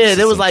 some suits Yeah, or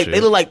they was some like shit. they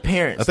look like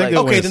parents. I think Like, they were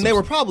Okay, wearing then some- they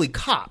were probably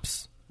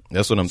cops.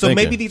 That's what I'm So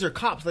thinking. maybe these are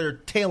cops that are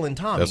tailing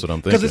Tommy. That's what I'm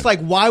Because thinking. it's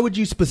like, why would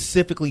you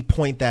specifically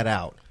point that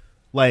out?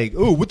 Like,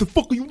 oh, what the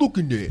fuck are you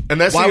looking at?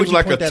 And that Why would seems you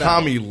like a point that out?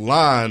 Tommy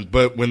line,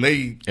 but when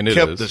they And it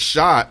kept is. the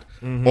shot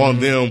on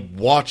them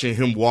watching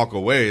him walk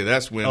away,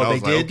 that's when Oh, I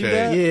was they like, did do okay.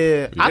 that?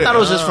 yeah, I thought it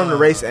was just from the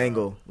race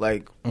angle.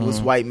 Like this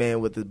white man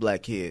with the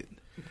black kid.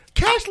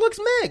 Cash looks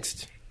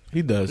mixed.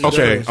 He does.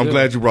 Okay, I'm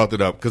glad you brought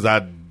that up because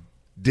I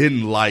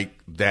didn't like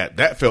that.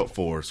 That felt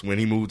forced when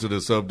he moved to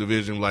the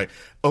subdivision. Like,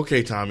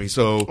 okay, Tommy,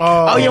 so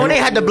Oh yeah, when they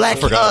had the black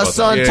forgot about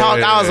son that. talk,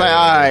 I was like, Yeah.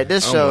 all right,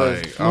 this I'm show.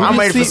 like, I'm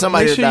ready for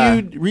somebody Make to sure die.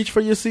 you reach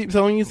for your seat.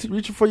 Telling you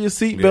reaching for your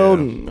seatbelt.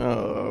 And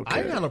I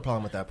didn't have no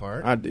problem with that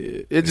part. I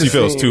did. It you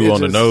feel it's seemed- too it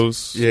on the just-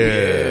 nose.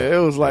 Yeah, it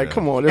was like,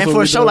 come on. this And what for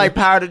we a show doing. like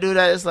Power to do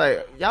that, it's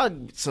like y'all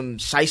some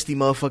shiesty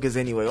motherfuckers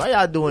anyway. Why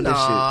y'all doing this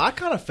shit? Nah, I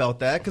kind of felt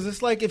that because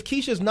it's like if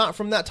Keisha's not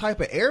from that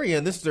type of area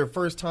and this is their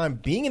first time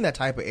being in that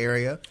type of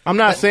area. I'm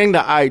not saying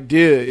the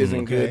idea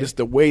isn't Okay. good. It's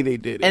the way they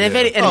did it. And if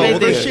any, and Oh, if well,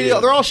 they're anything,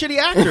 shitty. They're all shitty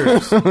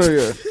actors.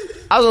 yeah.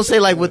 I was gonna say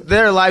like with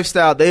their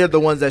lifestyle, they are the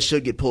ones that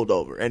should get pulled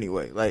over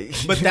anyway. Like,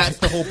 But that's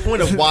the whole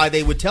point of why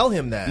they would tell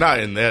him that. not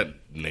in that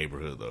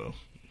neighborhood though.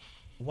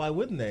 Why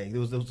wouldn't they? There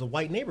was a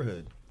white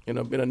neighborhood, in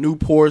a new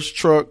Porsche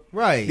truck.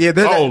 right? yeah,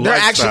 they're Oh, actually,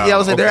 lifestyle. yeah, I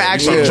was saying they're Okay.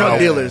 actually Yeah. drug Yeah.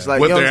 dealers. Like,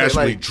 What you know they're I'm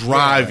actually saying? Like,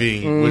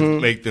 driving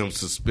would make them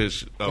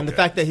suspicious. Okay. And the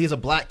fact that he's a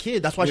black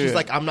kid, that's why she's Yeah.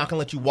 like, I'm not gonna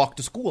let you walk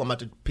to school. I'm about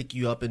to pick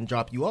you up and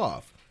drop you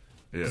off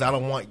because Yeah. I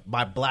don't want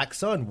my black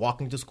son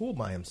walking to school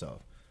by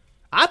himself.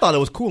 I thought it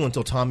was cool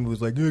until Tommy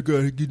was like, "I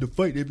gotta get in a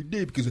fight every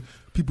day because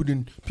people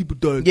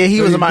thought." Yeah, he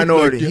was a I didn't look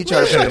minority. that." He tried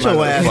to Shut play the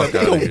your ass minority.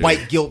 up. Get your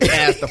white guilt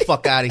ass the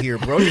fuck out of here,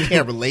 bro. You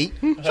can't relate.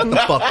 Shut the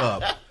fuck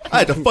up. I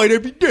had to fight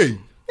every day.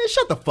 Man,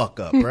 shut the fuck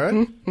up,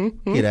 bro.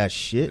 Get that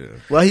shit.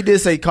 well, he did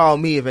say, "Call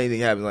me if anything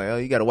happens." Like, oh,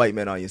 you got a white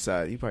man on your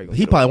side. He probably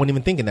He probably wasn't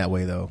even thinking that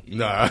way though.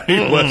 Nah, he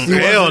wasn't.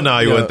 Hell no,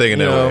 you wasn't thinking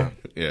You that know, way.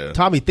 Yeah,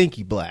 Tommy think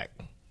he black.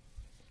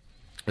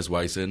 that's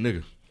why he said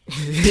nigga.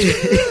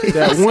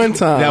 That one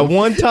time. That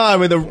one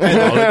time in the All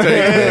it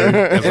takes.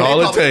 That's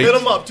all it takes.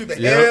 Spit him up to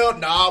the Yep. hell.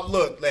 Nah,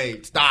 look,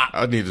 like, stop.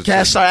 I need to.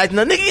 Cash started acting.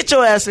 No, nigga, get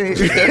your ass in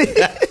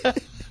here.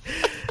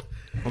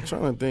 I'm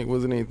trying to think.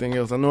 Was it anything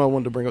else? I know I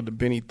wanted to bring up the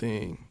Benny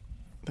thing.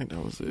 I think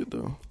that was it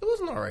though. It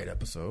wasn't all right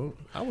episode.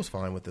 I was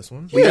fine with this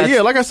one.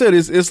 Yeah. Like I said,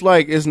 it's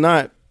like it's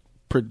not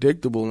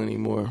predictable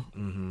anymore.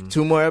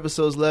 2 more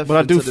episodes left. But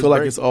I do until this feel like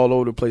break. it's all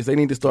over the place. They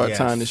need to start Yes.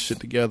 tying this shit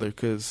together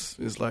because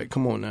it's like,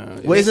 come on now.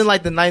 Well, isn't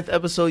like the 9th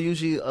episode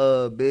usually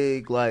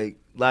big, like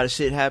a lot of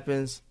shit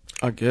happens?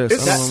 I guess It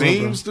I don't remember.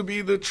 seems to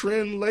be the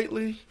trend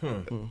lately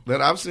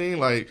that I've seen.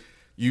 Like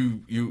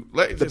you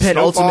like The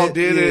Snowfall penultimate,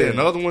 did yeah. it, and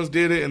other ones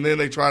did it, and then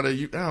they try to.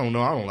 I don't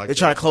know. I don't like. They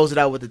try to close it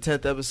out with the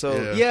 10th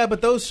episode. Yeah,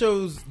 but those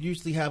shows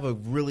usually have a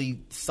really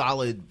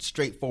solid,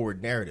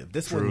 straightforward narrative.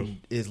 This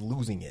one is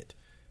losing it.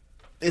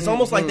 It's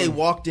almost like they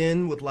walked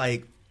in with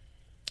like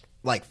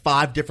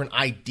 5 different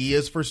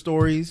ideas for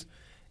stories,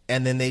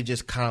 and then they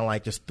just kind of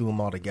like just threw them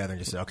all together and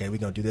just said, "Okay, we're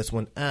gonna do this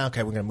one.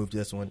 Okay, we're gonna move to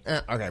this one.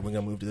 Okay, we're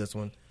gonna move to this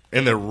one."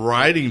 And they're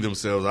writing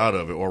themselves out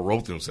of it, or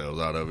wrote themselves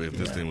out of it if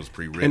this thing was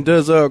pre-written. And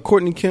does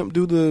Courtney Kemp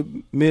do the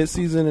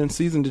mid-season and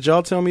season? Did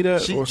y'all tell me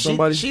that? Or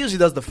somebody? She usually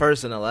does the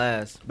first and the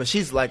last, but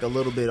she's like a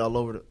little bit all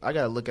over. I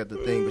gotta look at the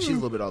thing, but she's a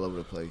little bit all over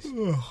the place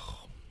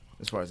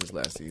as far as this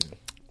last season.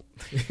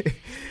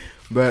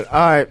 But all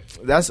right,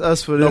 that's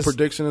us for no this.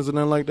 predictions or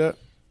nothing like that?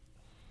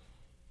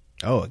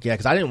 Oh yeah,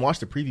 because I didn't watch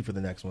the preview for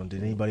the next one.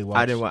 Did anybody watch?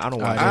 I didn't. I don't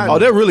watch. Oh,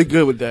 they're really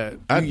good with that.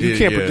 You did,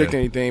 can't yeah. predict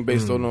anything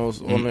based on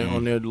those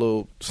on their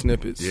little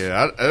snippets.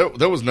 Yeah,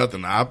 there was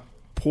nothing I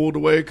pulled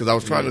away because I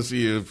was trying to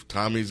see if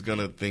Tommy's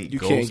gonna think You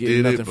Ghost can't get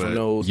did nothing it. from But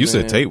those. You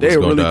said man. Tate was They're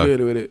gonna really die. good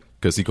with it.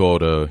 Because he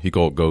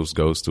called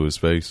Ghost to his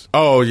face.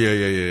 oh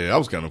yeah. I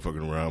was kind of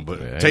fucking around, but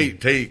Yeah.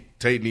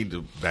 Tate need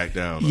to back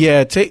down.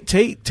 Yeah, Tate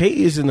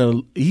is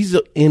he's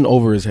in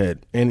over his head,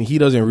 and he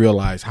doesn't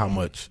realize how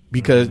much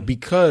because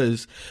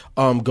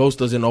Ghost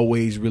doesn't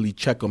always really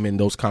check him in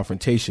those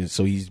confrontations,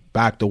 so he's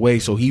backed away.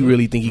 So he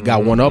really think he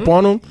got one up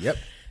on him. Yep.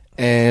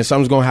 And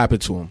something's gonna happen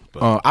to him.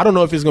 I don't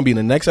know if it's gonna be in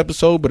the next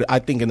episode, but I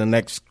think in the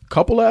next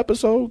couple of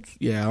episodes.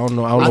 Yeah, I don't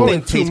know. I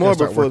think two Tate's more gonna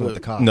start before working the-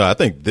 with the cops. No, I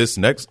think this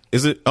next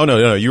is it. Oh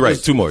no, you're right.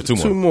 Two more. Two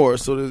more.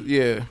 So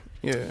yeah.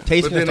 Tate's But gonna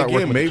then start again,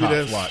 working with maybe the cops.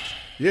 that's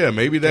Watch.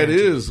 maybe that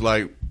is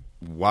like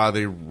why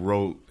they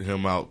wrote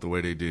him out the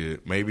way they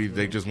did. Maybe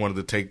they just wanted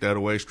to take that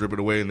away, strip it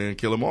away, and then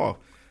kill him off.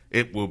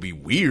 It will be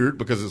weird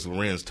because it's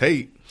Lorenz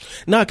Tate.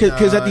 No,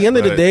 because at the end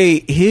of the but- day,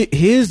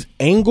 his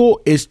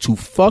angle is to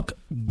fuck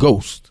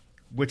Ghost.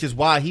 Which is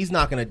why he's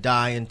not going to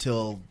die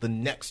until the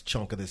next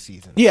chunk of the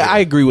season. Yeah, I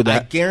agree with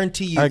that. I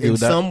guarantee you, I agree in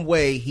with that. some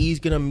way, he's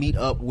going to meet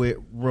up with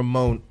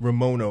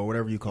Ramona, or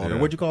whatever you call her. Yeah.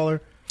 What'd you call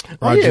her?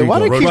 Oh, yeah, why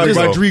they keep Rodrigo. this?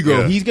 Rodrigo.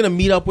 Yeah. He's going to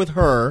meet up with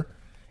her,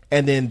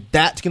 and then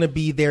that's going to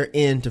be their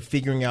end to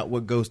figuring out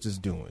what Ghost is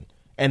doing.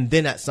 And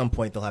then at some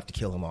point, they'll have to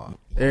kill him off.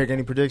 Eric,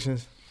 any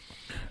predictions?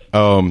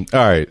 All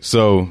right,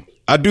 so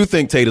I do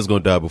think Tate is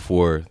going to die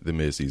before the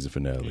mid-season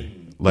finale.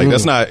 Like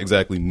that's not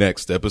exactly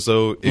next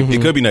episode.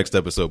 It could be next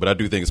episode, but I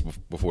do think it's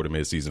before the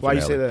mid-season Why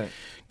finale. you say that?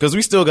 Because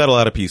we still got a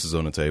lot of pieces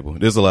on the table.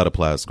 There's a lot of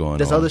plots going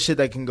There's on. other shit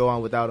that can go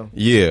on without him.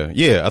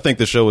 Yeah. I think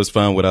the show is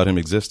fine without him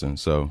existing.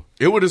 So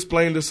It would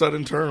explain the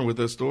sudden turn with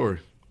that story.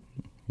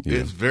 yeah,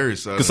 It's very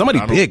sudden. because somebody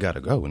I don't big got to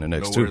go in the know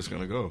next where two. it's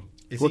gonna go.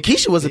 Well,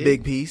 Keisha was a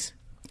big piece.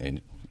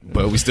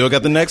 But we still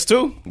got the next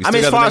two. We I still mean, got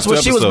as the far next as what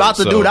two she was about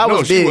to episodes, do, that No,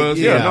 was she big. was.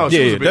 Yeah. She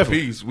Yeah, was a big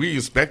definitely. piece. We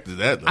expected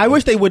that. Though. I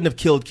wish they wouldn't have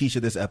killed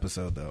Keisha this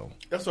episode, though.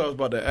 That's what I was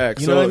about to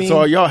ask. You know what I mean? So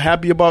are y'all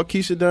happy about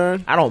Keisha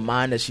dying? I don't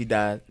mind that she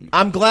died.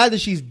 I'm glad that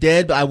she's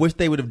dead, but I wish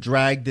they would have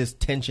dragged this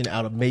tension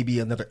out of maybe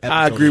another episode.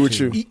 I agree or with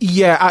two. you.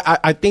 Yeah,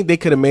 I think they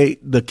could have made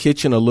the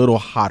kitchen a little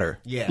hotter.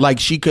 Yeah. Like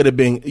she could have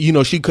been,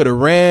 she could have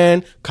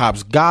ran,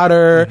 cops got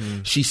her,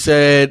 she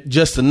said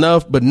just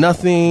enough but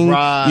nothing.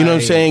 Right, You know what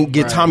I'm saying?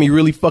 Get right. Tommy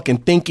really fucking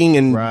thinking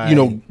and,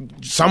 Right.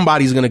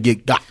 somebody's going to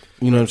get got.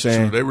 You know what I'm True,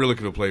 saying? they really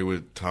could have played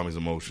with Tommy's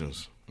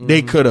emotions.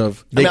 They could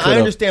have. They could I have.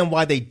 understand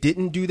why they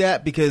didn't do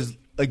that because,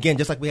 again,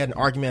 just like we had an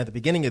argument at the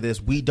beginning of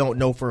this, we don't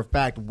know for a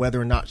fact whether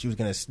or not she was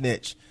going to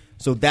snitch.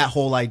 So that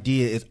whole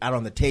idea is out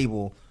on the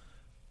table.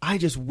 I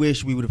just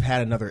wish we would have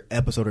had another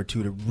episode or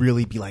two to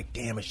really be like,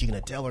 damn, is she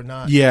going to tell or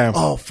not? Yeah.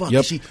 Oh, fuck. Yep.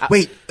 Is she,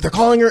 wait, they're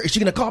calling her. Is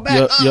she going to call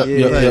back?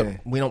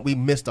 Yep. We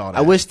missed all that.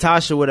 I wish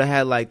Tasha would have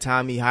had like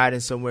Tommy hiding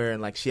somewhere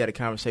and like she had a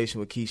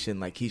conversation with Keisha and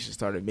like Keisha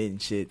started admitting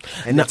shit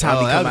and then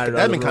Tommy come out of the that'd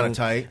other been kind room, of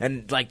tight.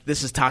 and like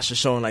this is Tasha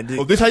showing like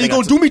Oh, this how you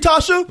going to do me,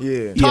 Tasha?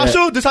 Yeah.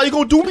 Tasha, this how you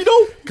going to do me,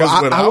 though?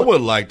 Because what I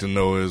would like to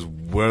know is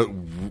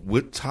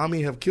would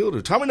Tommy have killed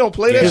her? Tommy don't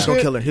play He that was gonna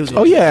shit. kill her. He was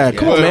Oh, yeah.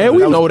 Come on, man.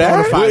 We know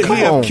that. Would he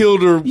have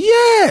killed her?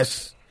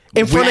 Yes.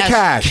 In front of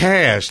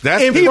Cash.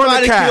 That's In He front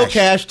might of have killed Cash.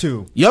 Cash,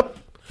 too. Yep.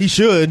 He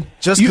should.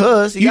 just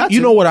cause he got You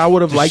to. know what I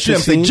would have liked to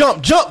Should've said,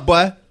 see? jump,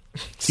 boy.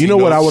 You know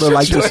what I would have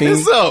liked to see?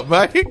 What's up,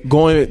 Mike?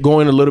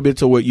 Going a little bit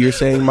to what you're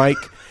saying, Mike.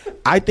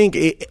 I think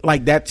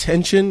like that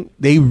tension,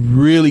 they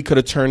really could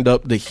have turned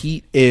up the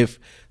heat if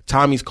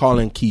Tommy's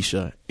calling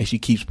Keisha and she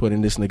keeps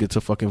putting this nigga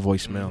to fucking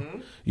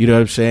voicemail. You know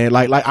what I'm saying?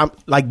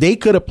 Like they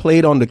could have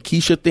played on the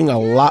Keisha thing a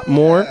lot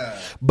more,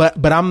 but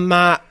I'm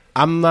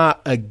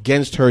not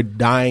against her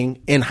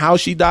dying and how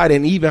she died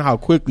and even how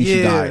quickly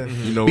she died.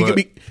 You know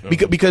because,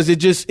 what? because it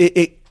just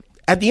it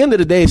at the end of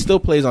the day it still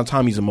plays on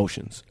Tommy's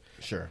emotions.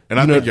 Sure. And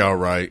I think y'all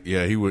right.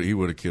 Yeah, he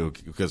would have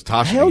killed because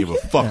Tasha didn't give a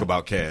fuck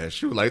about Cash.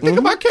 She was like, think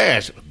about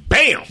Cash.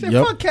 Bam.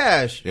 Fuck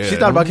Cash. Yeah. She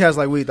thought about Cash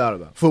like we thought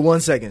about for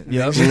 1 second.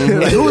 Yeah. Like,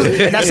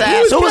 and that's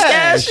ass. Who was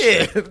Cash?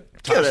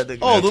 Kill that nigga.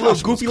 Oh, the little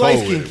goofy light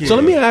skinned kid. So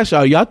let me ask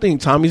y'all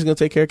think Tommy's gonna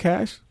take care of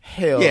Cash?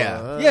 Hell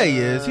Yeah, he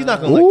is. He's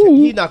not gonna.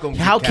 He's not gonna.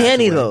 How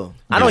can he though?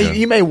 I know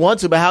he may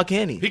want to, but how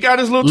can he? He got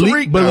his little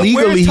Tariq. but now.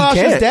 legally Where's he Tasha's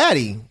can't.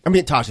 daddy? I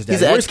mean, Tasha's daddy.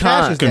 He's an Where's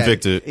ex-con. Cash's daddy?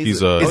 Convicted.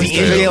 He's Is he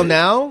in jail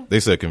now? They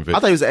said I convicted.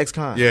 thought he was an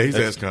ex-con. Yeah, he's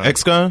ex-con.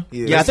 Ex-con?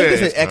 Yeah, I think They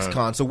it's said an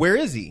ex-con. So where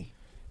is he?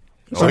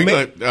 Oh, he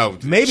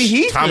maybe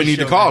he's Tommy gonna need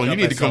to show call back him. You up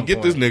need to at come some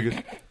get this point.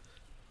 nigga.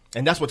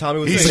 And that's what Tommy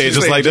was He saying.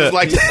 said just like that.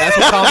 That's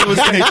what Tommy was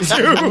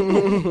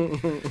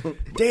saying too.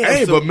 Damn.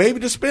 Hey, so but maybe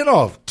the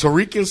spinoff,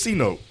 Tariq and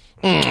C-Note.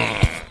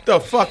 The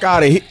fuck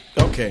out of here.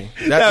 Okay,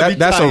 That'd be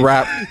that's tight. a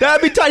wrap.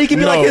 That'd be tight. He could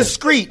be No. like his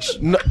Screech.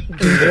 No.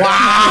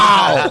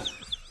 Wow.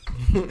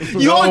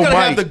 You always gotta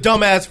Mike. have the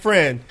dumbass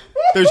friend.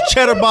 There's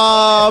Cheddar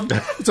Bob.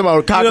 Talking about You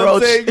know cockroach. what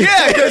I'm saying?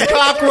 Yeah, there's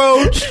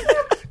Cockroach.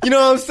 You know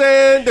what I'm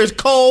saying? There's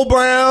Cole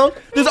Brown.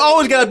 There's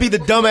always gotta be the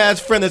dumbass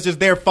friend that's just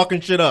there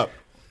fucking shit up.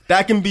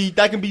 That can be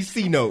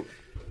C-Note.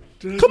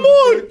 Come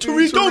on,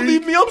 Tariq, don't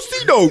leave me. I'm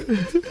C-Note.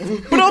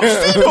 But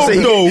I'm C-Note,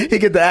 though. He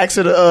get the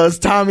accent of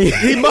Tommy.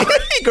 He might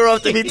grow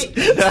up to be.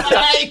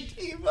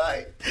 He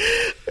might.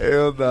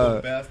 Hell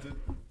no. Bastard.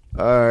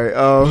 All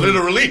right.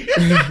 Literally.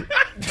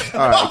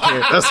 All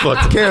right. That's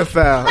fucked up. Can't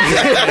foul.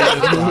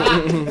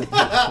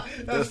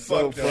 That's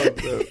so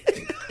fucked up.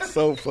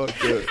 So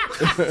fucked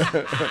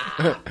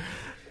up.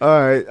 All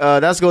right,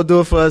 that's gonna do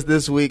it for us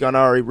this week on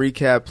our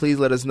recap. Please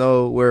let us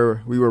know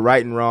where we were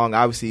right and wrong.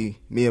 Obviously,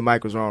 me and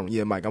Mike was wrong.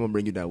 Yeah, Mike, I'm gonna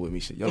bring you down with me.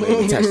 Shit, y'all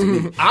ain't attached to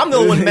me. I'm the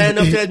only one man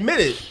enough to admit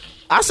it.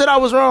 I said I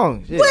was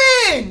wrong. Shit.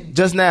 When?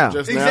 Just now.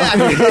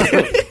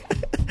 Exactly.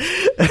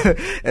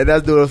 And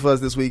that's doing it for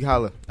us this week.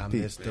 Holla. I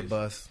Peace. missed the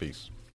bus. Peace.